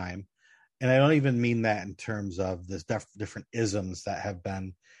its time. And I don't even mean that in terms of this different isms that have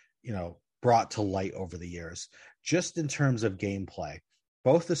been, brought to light over the years. Just in terms of gameplay,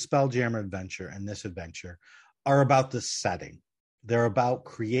 both the Spelljammer adventure and this adventure are about the setting. They're about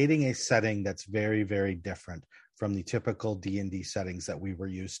creating a setting that's very, very different from the typical D&D settings that we were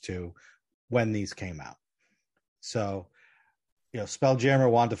used to when these came out. So,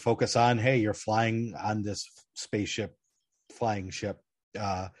 Spelljammer wanted to focus on, hey, you're flying on this flying ship.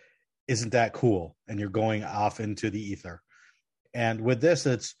 Isn't that cool? And you're going off into the ether. And with this,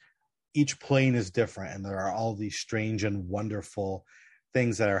 it's each plane is different, and there are all these strange and wonderful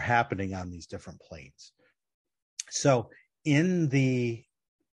things that are happening on these different planes. So with the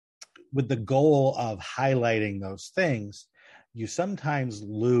goal of highlighting those things, you sometimes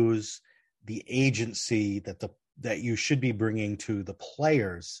lose the agency that you should be bringing to the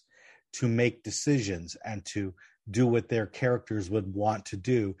players to make decisions and to do what their characters would want to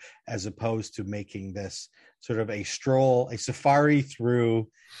do, as opposed to making this sort of a safari through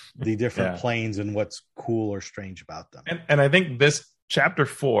the different planes and what's cool or strange about them. And I think this chapter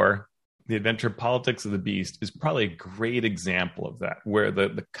 4, The Adventure Politics of the Beast, is probably a great example of that, where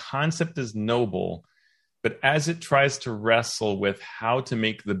the concept is noble, but as it tries to wrestle with how to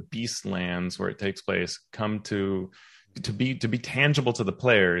make the beast lands where it takes place come to be tangible to the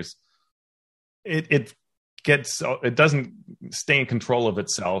players, it doesn't stay in control of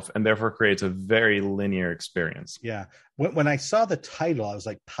itself, and therefore creates a very linear experience. Yeah. When I saw the title, I was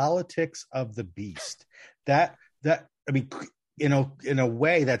like, Politics of the Beast. That I mean, in a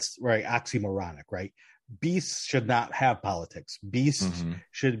way, that's very oxymoronic, right? Beasts should not have politics. Beasts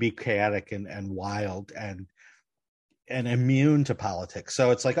should be chaotic and wild and immune to politics.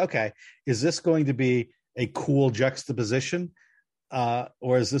 So it's like, okay, is this going to be a cool juxtaposition?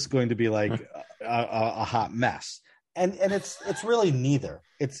 Or is this going to be like a hot mess? And it's really neither.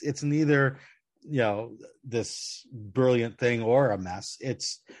 It's neither, this brilliant thing or a mess.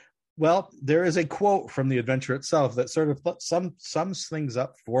 There is a quote from the adventure itself that sort of sums things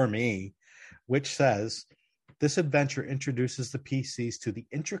up for me, which says, "This adventure introduces the PCs to the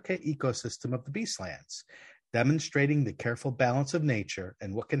intricate ecosystem of the Beastlands, demonstrating the careful balance of nature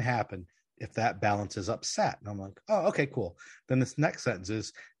and what can happen if that balance is upset." And I'm like, oh, okay, cool. Then this next sentence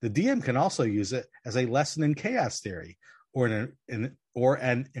is, "The DM can also use it as a lesson in chaos theory or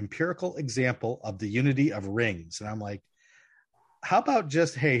an empirical example of the unity of rings." And I'm like, how about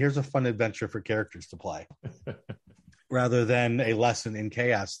just, hey, here's a fun adventure for characters to play rather than a lesson in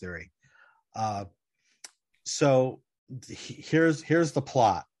chaos theory. So here's the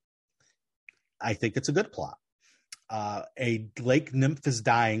plot. I think it's a good plot. A lake nymph is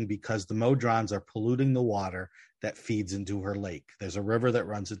dying because the Modrons are polluting the water that feeds into her lake. There's a river that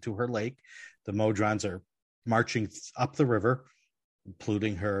runs into her lake. The Modrons are marching up the river,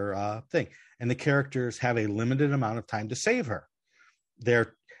 polluting her thing. And the characters have a limited amount of time to save her.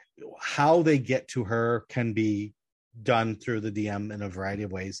 How they get to her can be done through the DM in a variety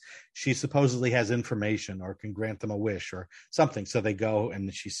of ways. She supposedly has information or can grant them a wish or something. So they go,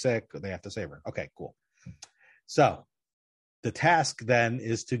 and she's sick, they have to save her. Okay, cool. So the task then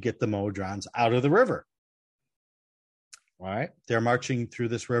is to get the Modrons out of the river. All right. They're marching through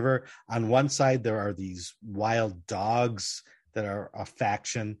this river. On one side, there are these wild dogs that are a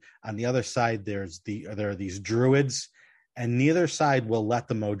faction. On the other side, there are these druids, and neither side will let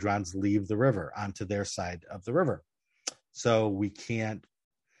the Modrons leave the river onto their side of the river. So we can't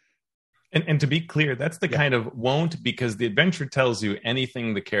And to be clear, that's the kind of won't, because the adventure tells you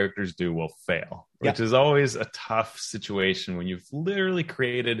anything the characters do will fail, which is always a tough situation when you've literally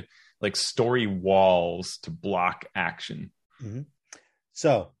created like story walls to block action. Mm-hmm.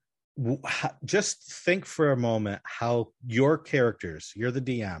 So just think for a moment how your characters, you're the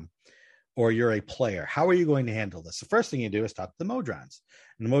DM or you're a player, how are you going to handle this? The first thing you do is talk to the Modrons.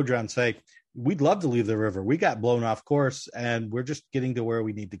 And the Modrons say, we'd love to leave the river. We got blown off course and we're just getting to where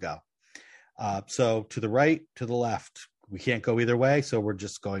we need to go. So to the right, to the left, we can't go either way. So we're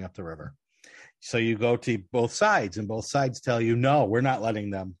just going up the river. So you go to both sides and both sides tell you, no, we're not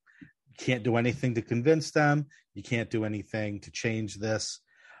letting them. You can't do anything to convince them. You can't do anything to change this.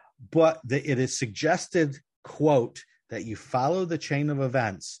 But it is suggested, quote, that you follow the chain of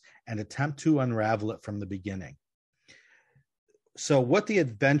events and attempt to unravel it from the beginning. So what the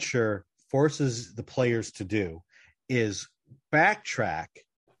adventure forces the players to do is backtrack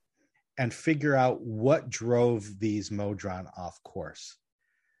and figure out what drove these Modron off course.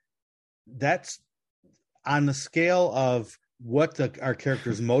 That's on the scale of what our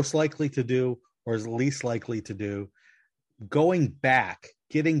character is most likely to do or is least likely to do. Going back,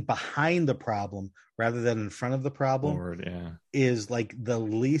 getting behind the problem rather than in front of the problem is like the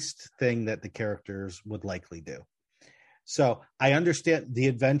least thing that the characters would likely do. So I understand the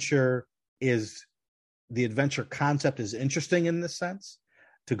adventure concept is interesting in this sense,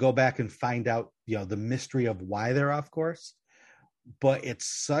 to go back and find out, the mystery of why they're off course, but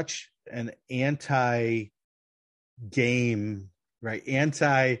it's such an anti-game,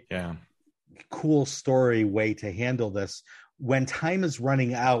 right? Cool story way to handle this when time is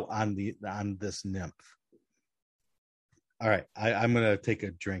running out on this nymph. All right, I'm gonna take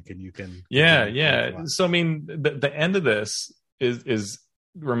a drink and you can. Yeah. So I mean, the end of this is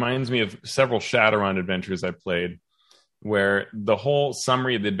reminds me of several Shadowrun adventures I played, where the whole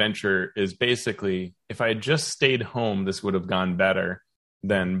summary of the adventure is basically, if I had just stayed home, this would have gone better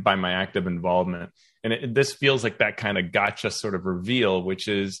than by my active involvement. And this feels like that kind of gotcha sort of reveal, which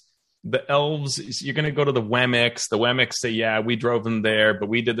is the elves, you're going to go to the Wemmicks. The Wemmicks say, yeah, we drove them there, but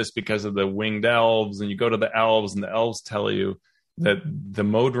we did this because of the winged elves. And you go to the elves, and the elves tell you that the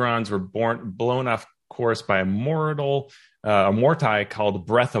Modrons were blown off course by a mortai called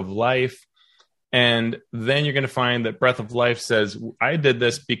Breath of Life. And then you're going to find that Breath of Life says, I did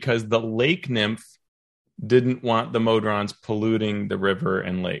this because the lake nymph didn't want the Modrons polluting the river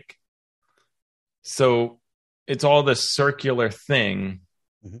and lake. So it's all this circular thing,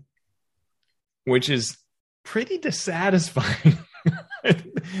 which is pretty dissatisfying.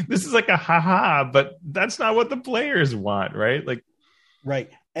 This is like a ha-ha, but that's not what the players want, right? Right.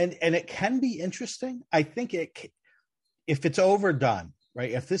 And it can be interesting. I think if it's overdone,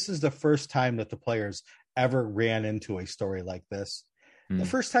 right? If this is the first time that the players ever ran into a story like this, the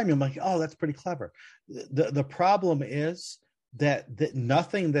first time you're like, oh, that's pretty clever. The problem is that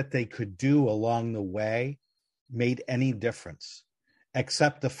nothing that they could do along the way made any difference,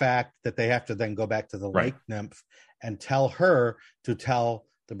 except the fact that they have to then go back to the lake nymph and tell her to tell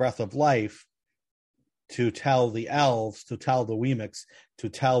the Breath of Life, to tell the elves, to tell the Wemmicks, to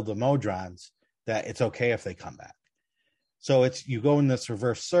tell the Modrons that it's okay if they come back. So you go in this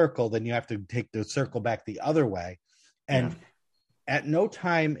reverse circle, then you have to take the circle back the other way. And at no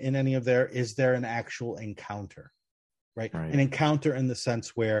time in any of is there an actual encounter, right? An encounter in the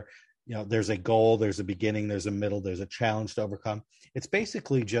sense where, there's a goal, there's a beginning, there's a middle, there's a challenge to overcome. It's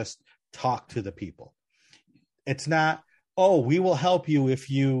basically just talk to the people. It's not, oh, we will help you if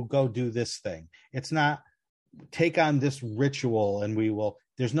you go do this thing. It's not take on this ritual and we will.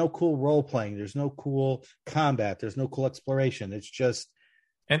 There's no cool role playing. There's no cool combat. There's no cool exploration. It's just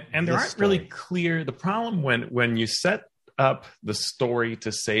and there aren't really clear. The problem when you set up the story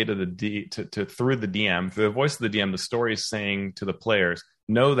to say to the through the DM, through the voice of the DM, the story is saying to the players,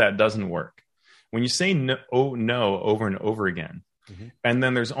 no, that doesn't work. When you say no over and over again, and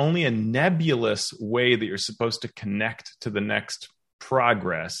then there's only a nebulous way that you're supposed to connect to the next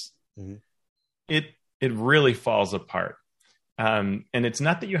progress, it really falls apart. And it's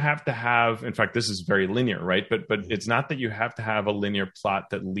not that you have to have, in fact, this is very linear, right? But it's not that you have to have a linear plot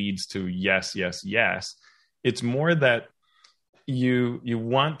that leads to yes, yes, yes. It's more that you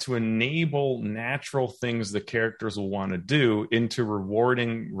want to enable natural things the characters will want to do into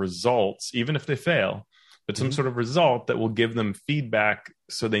rewarding results, even if they fail, but some sort of result that will give them feedback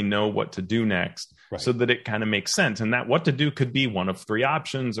so they know what to do next, so that it kind of makes sense. And that what to do could be one of three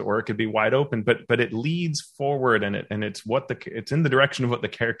options, or it could be wide open, but it leads forward, and it's it's in the direction of what the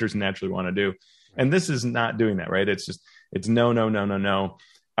characters naturally want to do. And this is not doing that, right? It's no.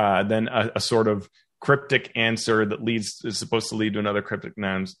 Then a sort of cryptic answer that is supposed to lead to another cryptic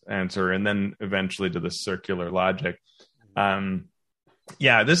answer, and then eventually to the circular logic.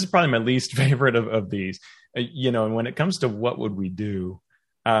 This is probably my least favorite of these. And when it comes to what would we do,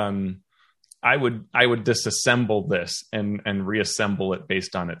 I would disassemble this and reassemble it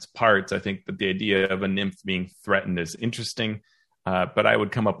based on its parts. I think that the idea of a nymph being threatened is interesting, but I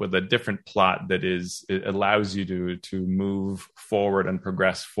would come up with a different plot that it allows you to move forward and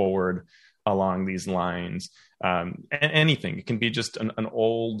progress forward along these lines. Anything. It can be just an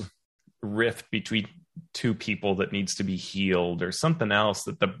old rift between two people that needs to be healed, or something else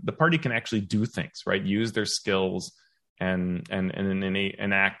that the party can actually do things, right? Use their skills and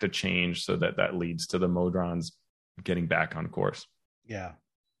enact a change so that leads to the Modrons getting back on course. Yeah.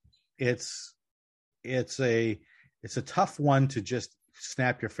 It's a tough one to just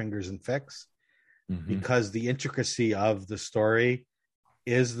snap your fingers and fix, because the intricacy of the story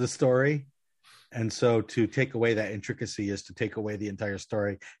is the story. And so to take away that intricacy is to take away the entire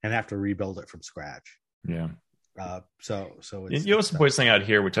story and have to rebuild it from scratch. Yeah. So you also point something out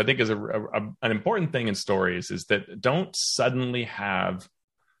here, which I think is an important thing in stories, is that don't suddenly have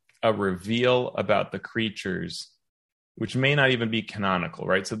a reveal about the creatures, which may not even be canonical,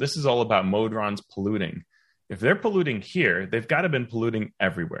 right? So this is all about Modrons polluting. If they're polluting here, they've got to have been polluting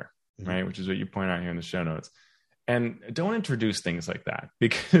everywhere, right? Which is what you point out here in the show notes. And don't introduce things like that,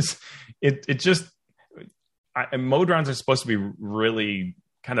 because Modrons are supposed to be really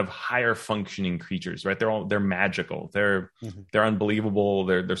kind of higher functioning creatures, right? They're magical. They're unbelievable.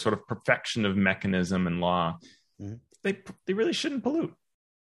 They're sort of perfection of mechanism and law. They really shouldn't pollute.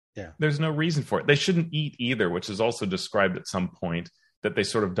 Yeah. There's no reason for it. They shouldn't eat either, which is also described at some point, that they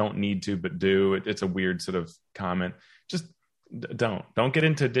sort of don't need to, but do. It's a weird sort of comment. Just don't get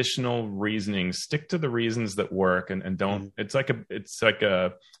into additional reasoning. Stick to the reasons that work, and don't. It's like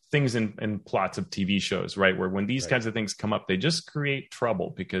things in plots of TV shows, right? Where when these kinds of things come up, they just create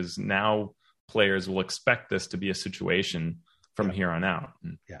trouble, because now players will expect this to be a situation from here on out.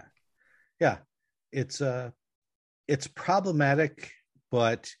 Yeah. It's problematic,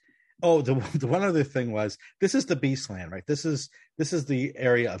 but the one other thing was, this is the Beastland, right? This is the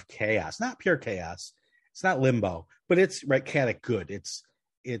area of chaos, not pure chaos. It's not limbo, but it's right, chaotic good. It's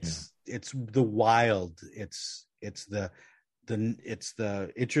the wild. It's the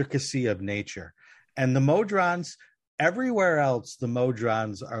intricacy of nature. And the Modrons, everywhere else, the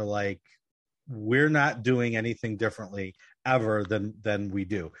Modrons are like, we're not doing anything differently ever than we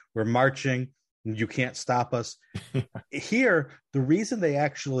do. We're marching. You can't stop us. Here, the reason they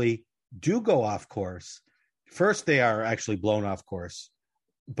actually do go off course, first, they are actually blown off course,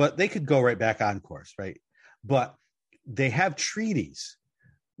 but they could go right back on course, right? But they have treaties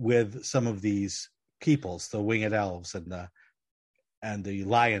with some of these peoples, the winged elves and the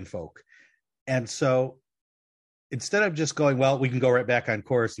lion folk. And so instead of just going, well, we can go right back on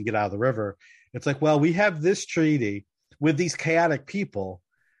course and get out of the river, it's like, well, we have this treaty with these chaotic people.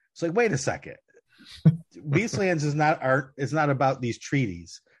 It's like, wait a second. Beastlands is not about these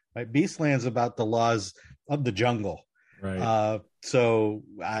treaties, right? Beastlands about the laws of the jungle. Right. I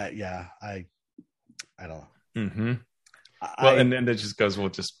don't know. Well, and then it just goes, well,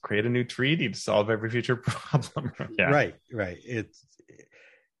 just create a new treaty to solve every future problem. Yeah. Right.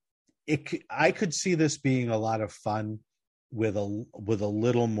 I could see this being a lot of fun with a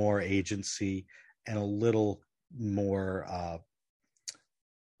little more agency and a little more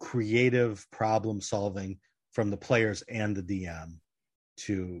creative problem solving from the players and the DM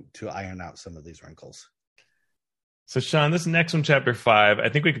to iron out some of these wrinkles. So, Sean, this next one, chapter 5, I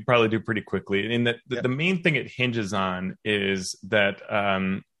think we could probably do pretty quickly. In that, the main thing it hinges on is that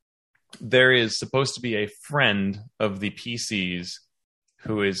there is supposed to be a friend of the PCs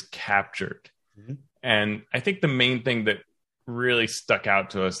who is captured. And I think the main thing that really stuck out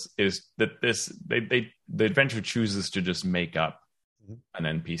to us is that the adventure chooses to just make up an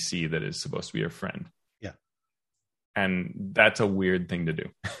NPC that is supposed to be a friend. And that's a weird thing to do.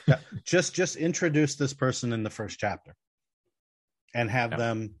 Just introduce this person in the first chapter and have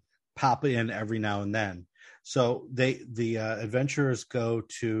them pop in every now and then. So the adventurers go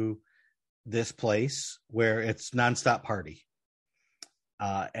to this place where it's nonstop party.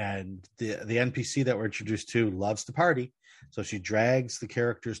 And the NPC that we're introduced to loves to party. So she drags the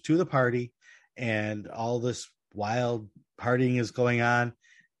characters to the party, and all this wild partying is going on.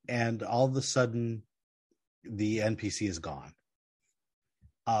 And all of a sudden, the NPC is gone.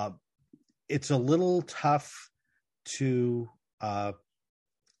 It's a little tough to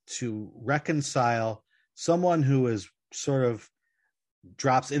reconcile someone who is sort of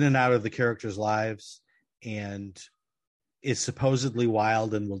drops in and out of the characters' lives and is supposedly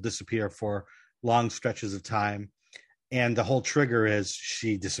wild and will disappear for long stretches of time. And the whole trigger is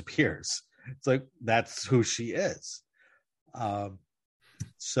she disappears. It's like, that's who she is.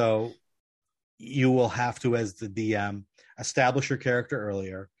 So you will have to, as the DM, establish your character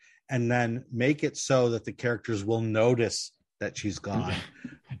earlier and then make it so that the characters will notice that she's gone.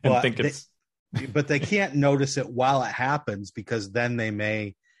 And think it's... But they can't notice it while it happens, because then they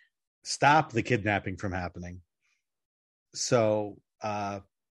may stop the kidnapping from happening. So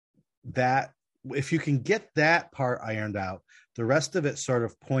that, if you can get that part ironed out, the rest of it sort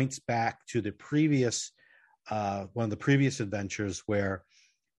of points back to the previous one of the previous adventures, where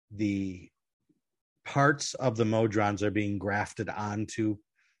the parts of the Modrons are being grafted onto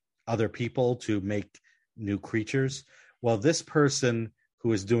other people to make new creatures. Well, this person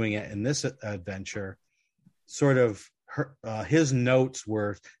who is doing it in this adventure, sort of his notes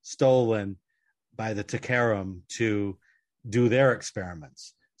were stolen by the Takaram to do their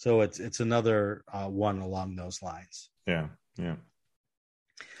experiments. So it's another one along those lines. Yeah.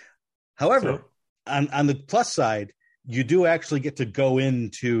 However, on the plus side, you do actually get to go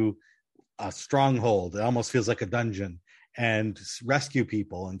into a stronghold. It almost feels like a dungeon, and rescue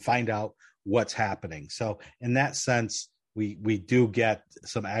people and find out what's happening. So in that sense, we do get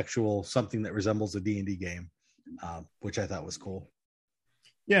something that resembles a D&D game, which I thought was cool.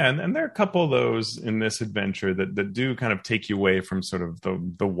 Yeah, and there are a couple of those in this adventure that do kind of take you away from sort of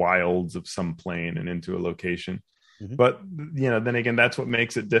the wilds of some plane and into a location. Mm-hmm. But, then again, that's what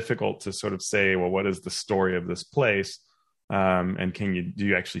makes it difficult to sort of say, well, what is the story of this place? And do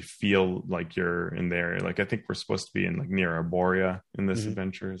you actually feel like you're in there? Like, I think we're supposed to be in like near Arborea in this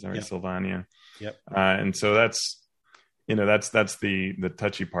adventure. Is that right? Yep. Sylvania. Yep. And so that's the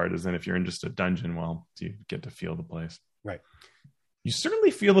touchy part, is then if you're in just a dungeon, well, do you get to feel the place? Right. You certainly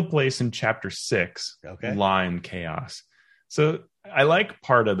feel the place in chapter 6, okay. Law and Chaos. So I like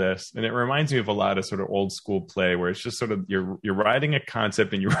part of this, and it reminds me of a lot of sort of old school play where it's just sort of you're writing a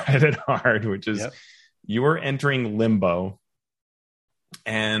concept and you write it hard, which is you are entering limbo.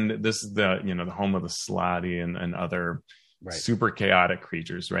 And this is the home of the Slotty and other super chaotic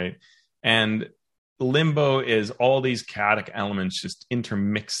creatures, right? And limbo is all these chaotic elements just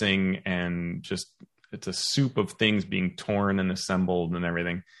intermixing, and just it's a soup of things being torn and assembled and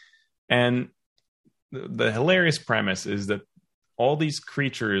everything. And the hilarious premise is that all these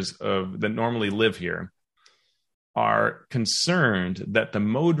creatures that normally live here are concerned that the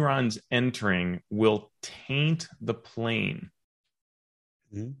Modrons entering will taint the plane.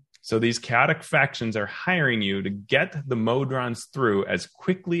 Mm-hmm. So these chaotic factions are hiring you to get the Modrons through as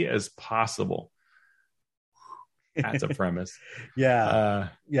quickly as possible. That's a premise. Yeah.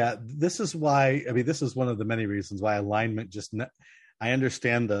 This is why, this is one of the many reasons why alignment I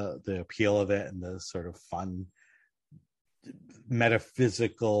understand the appeal of it and the sort of fun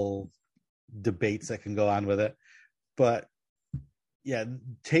metaphysical debates that can go on with it. But yeah,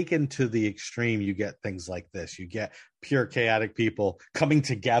 taken to the extreme, you get things like this. You get pure chaotic people coming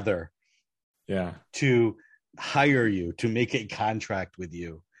together to hire you, to make a contract with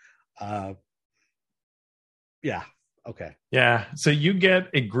you. Okay. Yeah. So you get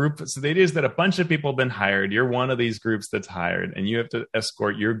a group. So the idea is that a bunch of people have been hired. You're one of these groups that's hired, and you have to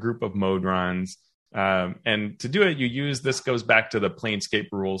escort your group of Modrons. And to do it, this goes back to the Planescape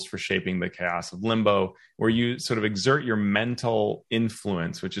rules for shaping the chaos of Limbo, where you sort of exert your mental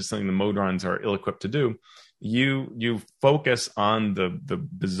influence, which is something the Modrons are ill-equipped to do. You focus on the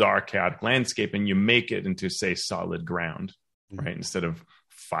bizarre chaotic landscape, and you make it into, say, solid ground, right? Instead of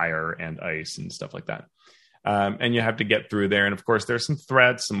fire and ice and stuff like that. And you have to get through there. And of course, there's some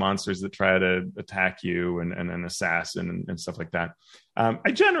threats, some monsters that try to attack you, and an assassin and stuff like that.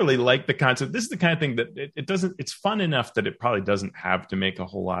 I generally like the concept. This is the kind of thing that it's fun enough that it probably doesn't have to make a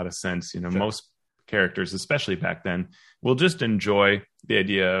whole lot of sense. Sure. Most characters, especially back then, will just enjoy the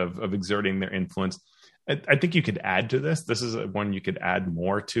idea of exerting their influence. I think you could add to this. This is one you could add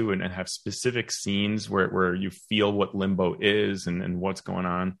more to, and have specific scenes where you feel what Limbo is and what's going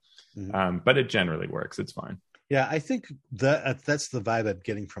on. Mm-hmm. But it generally works. It's fine. Yeah, I think that's the vibe I'm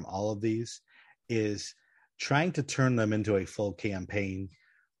getting from all of these, is trying to turn them into a full campaign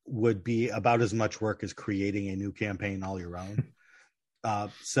would be about as much work as creating a new campaign all your own.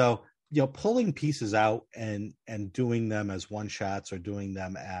 So pulling pieces out and doing them as one shots, or doing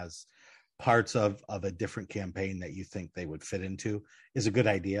them as parts of a different campaign that you think they would fit into, is a good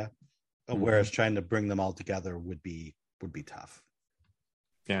idea. Mm-hmm. Whereas trying to bring them all together would be tough.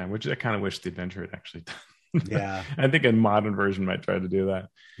 Yeah, which I kind of wish the adventure had actually done. Yeah. I think a modern version might try to do that.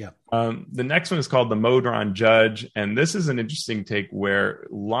 Yeah. The next one is called The Modron Judge. And this is an interesting take, where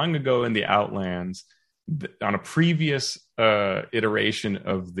long ago in the Outlands, on a previous iteration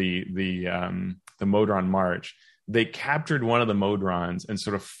of the Modron March, they captured one of the Modrons and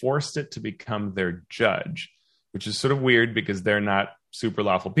sort of forced it to become their judge, which is sort of weird because they're not super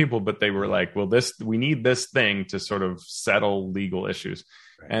lawful people, but they were like, well, we need this thing to sort of settle legal issues.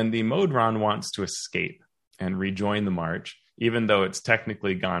 Right. And the Modron wants to escape and rejoin the march, even though it's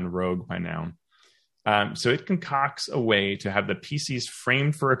technically gone rogue by now. So it concocts a way to have the PCs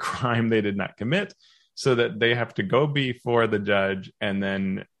framed for a crime they did not commit, so that they have to go before the judge and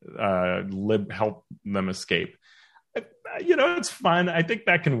then help them escape. It's fun. I think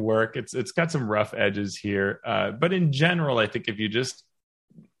that can work. It's got some rough edges here. But in general, I think if you just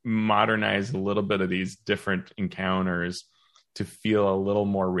modernize a little bit of these different encounters to feel a little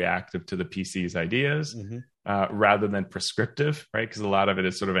more reactive to the PC's ideas, rather than prescriptive, right? Because a lot of it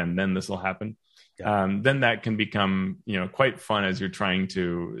is sort of, and then this will happen. Yeah. Then that can become, quite fun as you're trying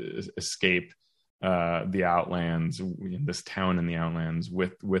to escape the Outlands, this town in the Outlands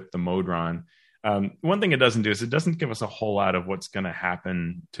with the Modron. One thing it doesn't do is it doesn't give us a whole lot of what's going to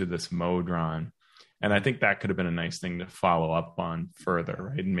happen to this Modron. And I think that could have been a nice thing to follow up on further,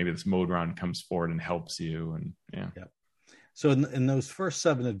 right? And maybe this Modron comes forward and helps you. And yeah. So in those first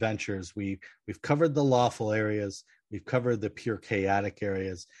 7 adventures, we've covered the lawful areas. We've covered the pure chaotic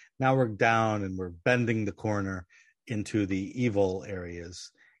areas. Now we're down and we're bending the corner into the evil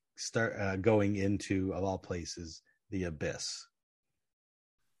areas, going into, of all places, the Abyss.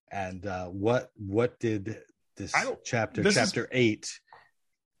 And what did this chapter 8?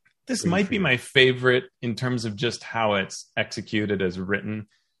 This might be my favorite in terms of just how it's executed as written.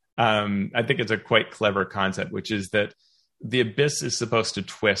 I think it's a quite clever concept, which is that the Abyss is supposed to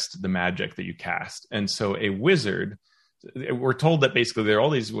twist the magic that you cast. And so a wizard, we're told that basically there are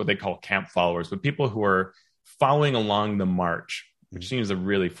all these, what they call camp followers, but people who are following along the march, which seems a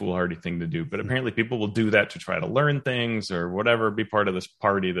really foolhardy thing to do. But apparently people will do that to try to learn things or whatever, be part of this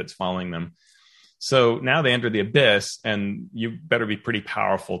party that's following them. So now they enter the Abyss, and you better be pretty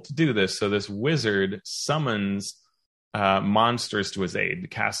powerful to do this. So this wizard summons monsters to his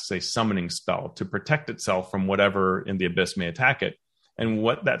aid, casts a summoning spell to protect itself from whatever in the Abyss may attack it. And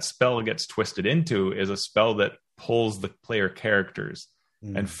what that spell gets twisted into is a spell that pulls the player characters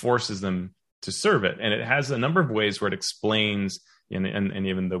and forces them to serve it. And it has a number of ways where it explains, and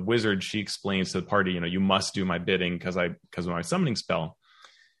even the wizard, she explains to the party, you must do my bidding because of my summoning spell.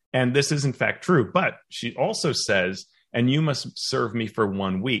 And this is in fact true. But she also says, and you must serve me for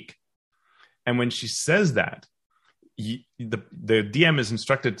 1 week. And when she says that, the DM is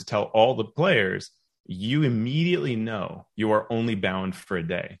instructed to tell all the players, you immediately know you are only bound for a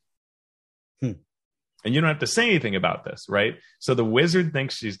day. And you don't have to say anything about this, right? So the wizard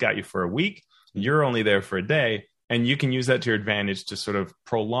thinks she's got you for a week. You're only there for a day. And you can use that to your advantage to sort of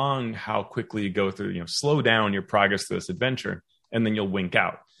prolong how quickly you go through, slow down your progress through this adventure, and then you'll wink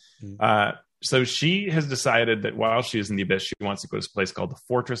out. So she has decided that while she is in the Abyss, she wants to go to this place called the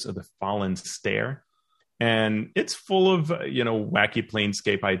Fortress of the Fallen Stair. And it's full of, wacky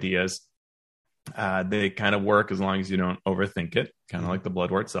planescape ideas. They kind of work as long as you don't overthink it, kind of like the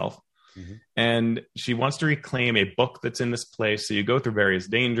Blood War itself. And she wants to reclaim a book that's in this place. So you go through various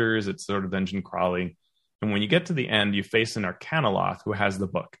dangers. It's sort of dungeon crawling. And when you get to the end, you face an Arcanoloth who has the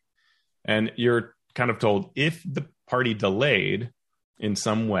book. And you're kind of told, if the party delayed in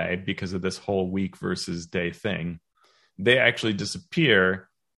some way because of this whole week versus day thing, they actually disappear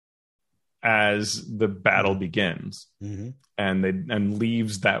as the battle begins, and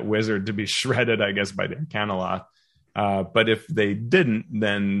leaves that wizard to be shredded, I guess, by the Arcanoloth. But if they didn't,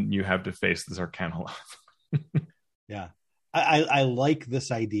 then you have to face this Arcanoloth. Yeah, I like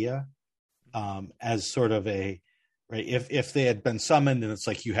this idea as sort of a right. If they had been summoned and it's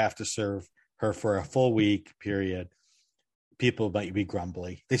like you have to serve her for a full week period, people might be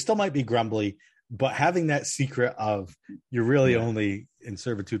grumbly. They still might be grumbly. But having that secret of you're really only in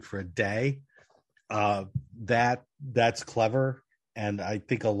servitude for a day, that's clever. And I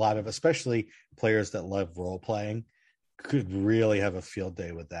think a lot of, especially players that love role playing, could really have a field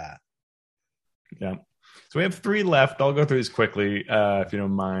day with that. Yeah. So we have 3 left. I'll go through these quickly, if you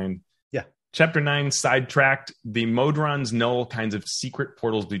don't mind. Yeah. Chapter 9, Sidetracked. The Modrons know all kinds of secret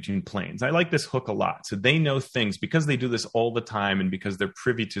portals between planes. I like this hook a lot. So they know things because they do this all the time, and because they're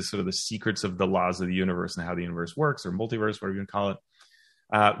privy to sort of the secrets of the laws of the universe and how the universe works, or multiverse, whatever you can call it.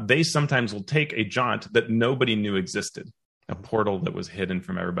 They sometimes will take a jaunt that nobody knew existed, a portal that was hidden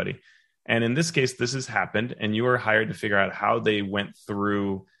from everybody. And in this case, this has happened, and you are hired to figure out how they went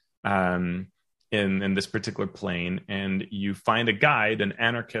through in this particular plane. And you find a guide, an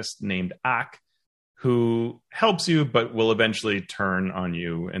anarchist named Ak, who helps you, but will eventually turn on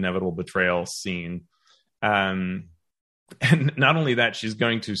you. Inevitable betrayal scene. And not only that, she's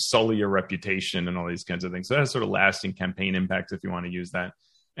going to sully your reputation and all these kinds of things. So that has sort of lasting campaign impacts if you want to use that.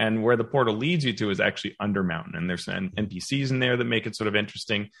 And where the portal leads you to is actually Undermountain. And there's some NPCs in there that make it sort of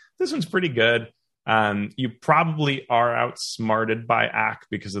interesting. This one's pretty good. You probably are outsmarted by Ak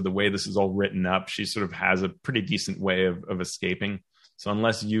because of the way this is all written up. She sort of has a pretty decent way of escaping. So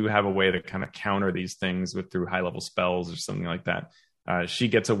unless you have a way to kind of counter these things through high level spells or something like that, she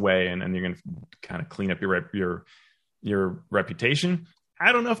gets away, and you're going to kind of clean up your reputation.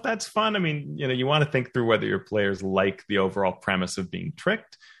 I don't know if that's fun. I mean, you want to think through whether your players like the overall premise of being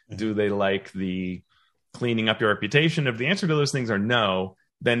tricked. Mm-hmm. Do they like the cleaning up your reputation? If the answer to those things are no,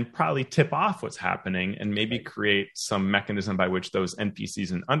 then probably tip off what's happening and maybe create some mechanism by which those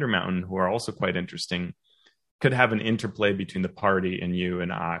NPCs in Undermountain, who are also quite interesting, could have an interplay between the party and you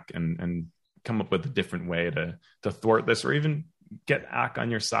and Ak, and come up with a different way to thwart this, or even get Ak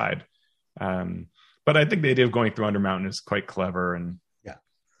on your side. But I think the idea of going through Undermountain is quite clever, and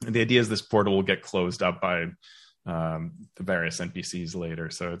the idea is this portal will get closed up by the various NPCs later,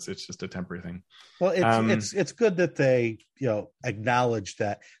 so it's just a temporary thing. Well, it's good that they acknowledge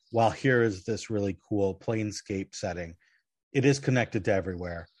that while here is this really cool Planescape setting, it is connected to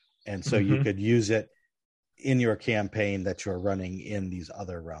everywhere, and so you could use it in your campaign that you're running in these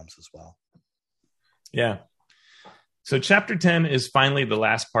other realms as well. Yeah. So chapter 10 is finally the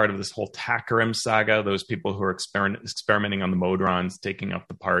last part of this whole Takarim saga, those people who are experimenting on the Modrons, taking up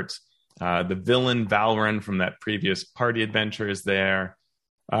the parts. The villain Valren from that previous party adventure is there.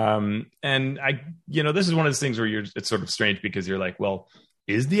 And this is one of those things where it's sort of strange because you're like, well,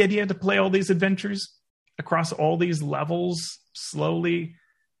 is the idea to play all these adventures across all these levels slowly?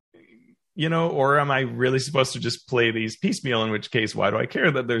 Or am I really supposed to just play these piecemeal, in which case, why do I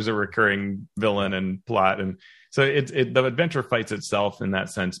care that there's a recurring villain and plot? And so the adventure fights itself in that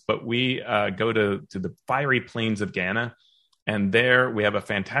sense, but we go to the fiery plains of Ghana, and there we have a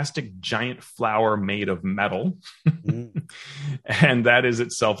fantastic giant flower made of metal. And that is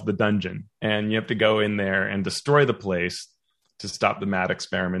itself the dungeon. And you have to go in there and destroy the place to stop the mad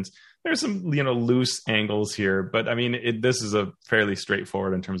experiments. There's some, loose angles here, but I mean, this is a fairly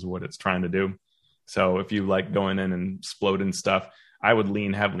straightforward in terms of what it's trying to do. So if you like going in and exploding stuff, I would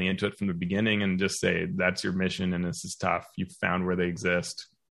lean heavily into it from the beginning and just say, that's your mission. And this is tough. You've found where they exist.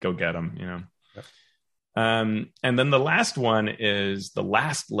 Go get them, Yep. And then the last one is the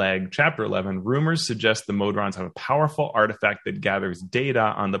last leg, chapter 11. Rumors suggest the Modrons have a powerful artifact that gathers data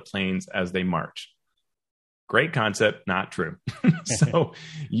on the planes as they march. Great concept, not true. So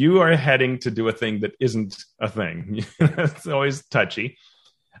you are heading to do a thing that isn't a thing. It's always touchy.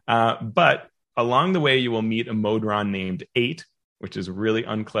 But along the way, you will meet a Modron named 8, which is a really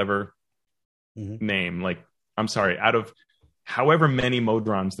unclever name. Like, I'm sorry, out of however many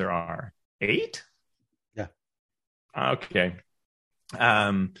Modrons there are, 8? Yeah. Okay.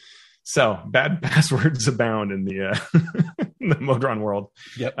 So bad passwords abound in the in the Modron world.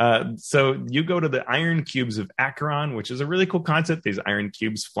 Yep. So you go to the Iron Cubes of Acheron, which is a really cool concept. These iron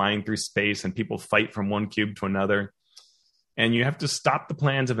cubes flying through space, and people fight from one cube to another. And you have to stop the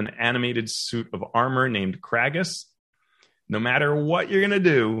plans of an animated suit of armor named Kragus. No matter what you're going to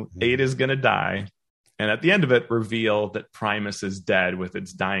do, 8 is going to die. And at the end of it, reveal that Primus is dead with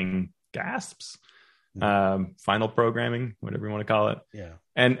its dying gasps. Final programming, whatever you want to call it. Yeah.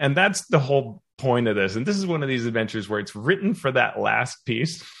 And that's the whole point of this. And this is one of these adventures where it's written for that last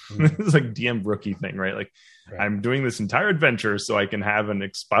piece. This is like DM rookie thing, right? Like, right. I'm doing this entire adventure so I can have an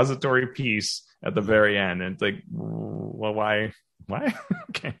expository piece at the very end. And it's like, well, why?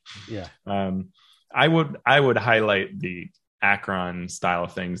 Okay. Yeah. I would highlight the Acheron style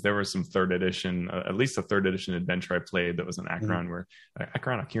of things. There was some third edition, at least a third edition adventure I played that was an Acheron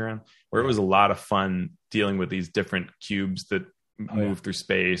where it was a lot of fun dealing with these different cubes that move through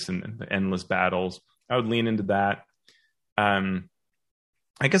space and the endless battles. I would lean into that. I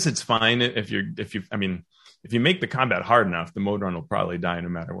guess it's fine if you make the combat hard enough, the Modron will probably die no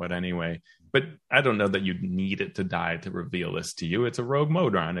matter what anyway. But I don't know that you'd need it to die to reveal this to you. It's a rogue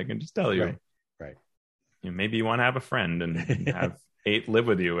Modron. I can just tell you. Right. Maybe you want to have a friend and have 8 live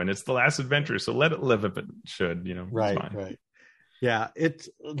with you, and it's the last adventure, so let it live if it should. Right. Yeah, it's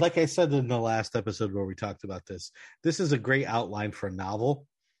like I said in the last episode where we talked about this. This is a great outline for a novel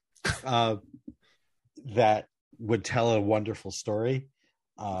that would tell a wonderful story.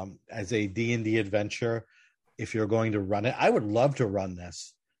 As a D&D adventure, if you're going to run it, I would love to run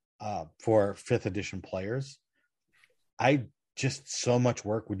this for 5th edition players. Just so much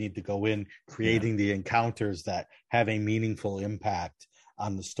work would need to go in creating the encounters that have a meaningful impact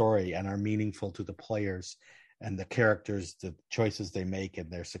on the story and are meaningful to the players and the characters, the choices they make and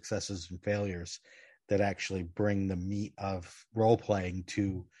their successes and failures. that actually bring the meat of role playing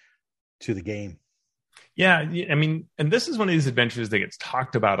to the game. Yeah, I mean, and this is one of these adventures that gets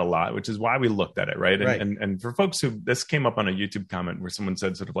talked about a lot, which is why we looked at it, right? And for folks who, this came up on a YouTube comment where someone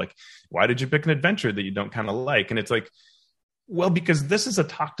said sort of like, why did you pick an adventure that you don't kind of like? And it's like, well, because this is a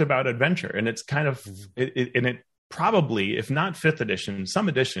talked about adventure, and it's kind of, it probably, if not 5th edition, some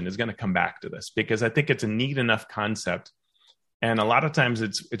edition is going to come back to this, because I think it's a neat enough concept. And a lot of times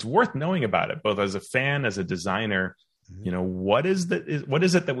it's worth knowing about it, both as a fan, as a designer. You know, what is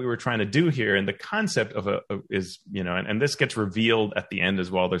it that we were trying to do here? And the concept of is, you know, and this gets revealed at the end as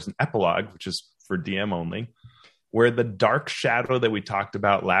well. There's an epilogue, which is for DM only, where the dark shadow that we talked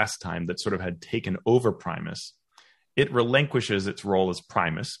about last time that sort of had taken over Primus, it relinquishes its role as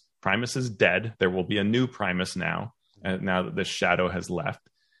Primus. Primus is dead. There will be a new Primus now that the shadow has left.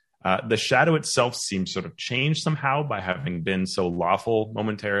 The shadow itself seems sort of changed somehow by having been so lawful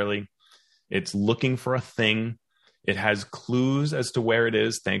momentarily. It's looking for a thing. It has clues as to where it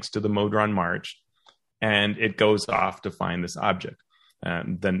is, thanks to the Modron March, and it goes off to find this object.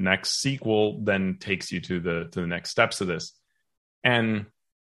 The next sequel then takes you to the next steps of this. And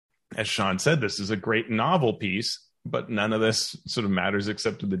as Sean said, this is a great novel piece, but none of this sort of matters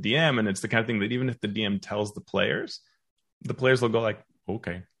except to the DM. And it's the kind of thing that even if the DM tells the players will go like,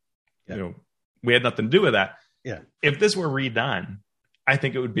 okay, you know, we had nothing to do with that. Yeah. If this were redone, I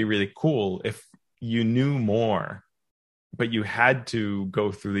think it would be really cool if you knew more, but you had to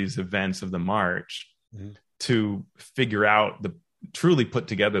go through these events of the march to figure out truly put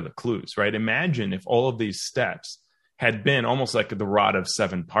together the clues, right? Imagine if all of these steps had been almost like the rod of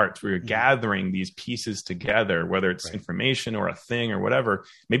 7 parts, where you're gathering these pieces together, whether it's information or a thing or whatever,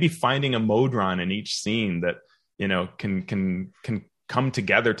 maybe finding a Modron in each scene that, you know, can come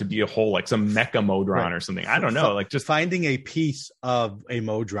together to be a whole, like some mecha Modron or something. I don't know, like just finding a piece of a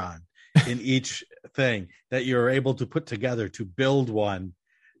Modron in each thing that you're able to put together to build one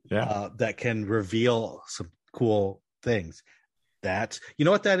that can reveal some cool things. That's, you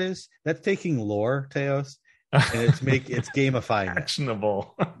know what that is? That's taking lore, Teos, and it's gamifying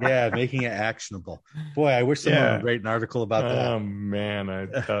actionable. Yeah, making it actionable. Boy, I wish someone would write an article about that. Oh man, I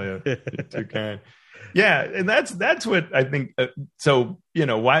tell you, you're too kind. Yeah, and that's what I think. So, you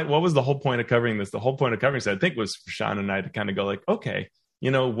know, what was the whole point of covering this? The whole point of covering this, I think, was for Sean and I to kind of go like, okay,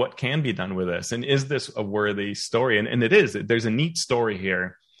 you know, what can be done with this? And is this a worthy story? And it is. There's a neat story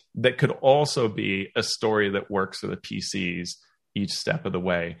here that could also be a story that works for the PCs each step of the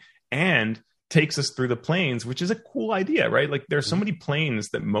way and takes us through the planes, which is a cool idea, right? Like there's so many planes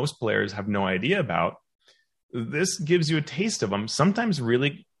that most players have no idea about. This gives you a taste of them, sometimes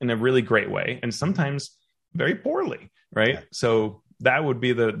really in a really great way, and sometimes very poorly, right? Yeah. So that would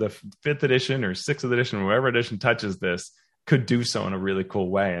be the 5th edition or 6th edition, whatever edition touches this, could do so in a really cool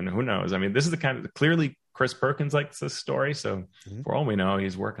way. And who knows? I mean, this is the kind of, clearly Chris Perkins likes this story. So for all we know,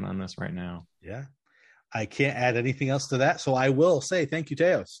 he's working on this right now. Yeah. I can't add anything else to that. So I will say thank you,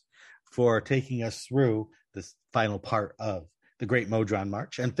 Teos, for taking us through this final part of the Great Modron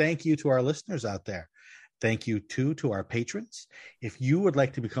March. And thank you to our listeners out there. Thank you too to our patrons. If you would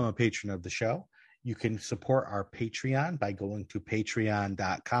like to become a patron of the show, you can support our Patreon by going to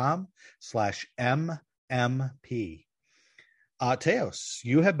patreon.com/MMP. Teos,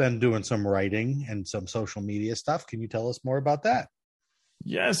 you have been doing some writing and some social media stuff. Can you tell us more about that?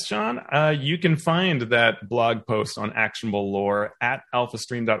 Yes, Sean. You can find that blog post on actionable lore at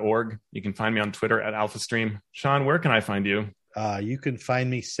alphastream.org. You can find me on Twitter at alphastream. Sean, where can I find you? You can find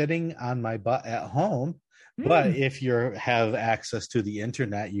me sitting on my butt at home. But if you have access to the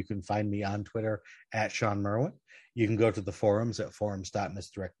internet, you can find me on Twitter at Sean Merwin. You can go to the forums at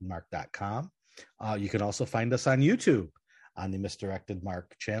forums.misdirectedmark.com. You can also find us on YouTube on the Misdirected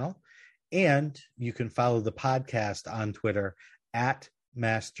Mark channel. And you can follow the podcast on Twitter at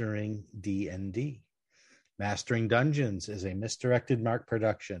Mastering D&D. Mastering Dungeons is a Misdirected Mark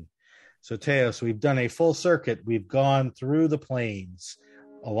production. So, Teos, we've done a full circuit. We've gone through the plains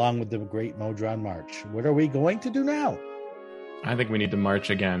along with the Great Modron March. What are we going to do now? I think we need to march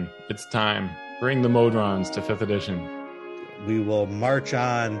again. It's time. Bring the Modrons to 5th edition. We will march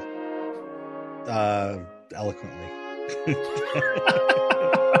on eloquently.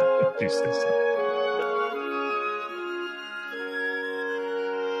 You say so.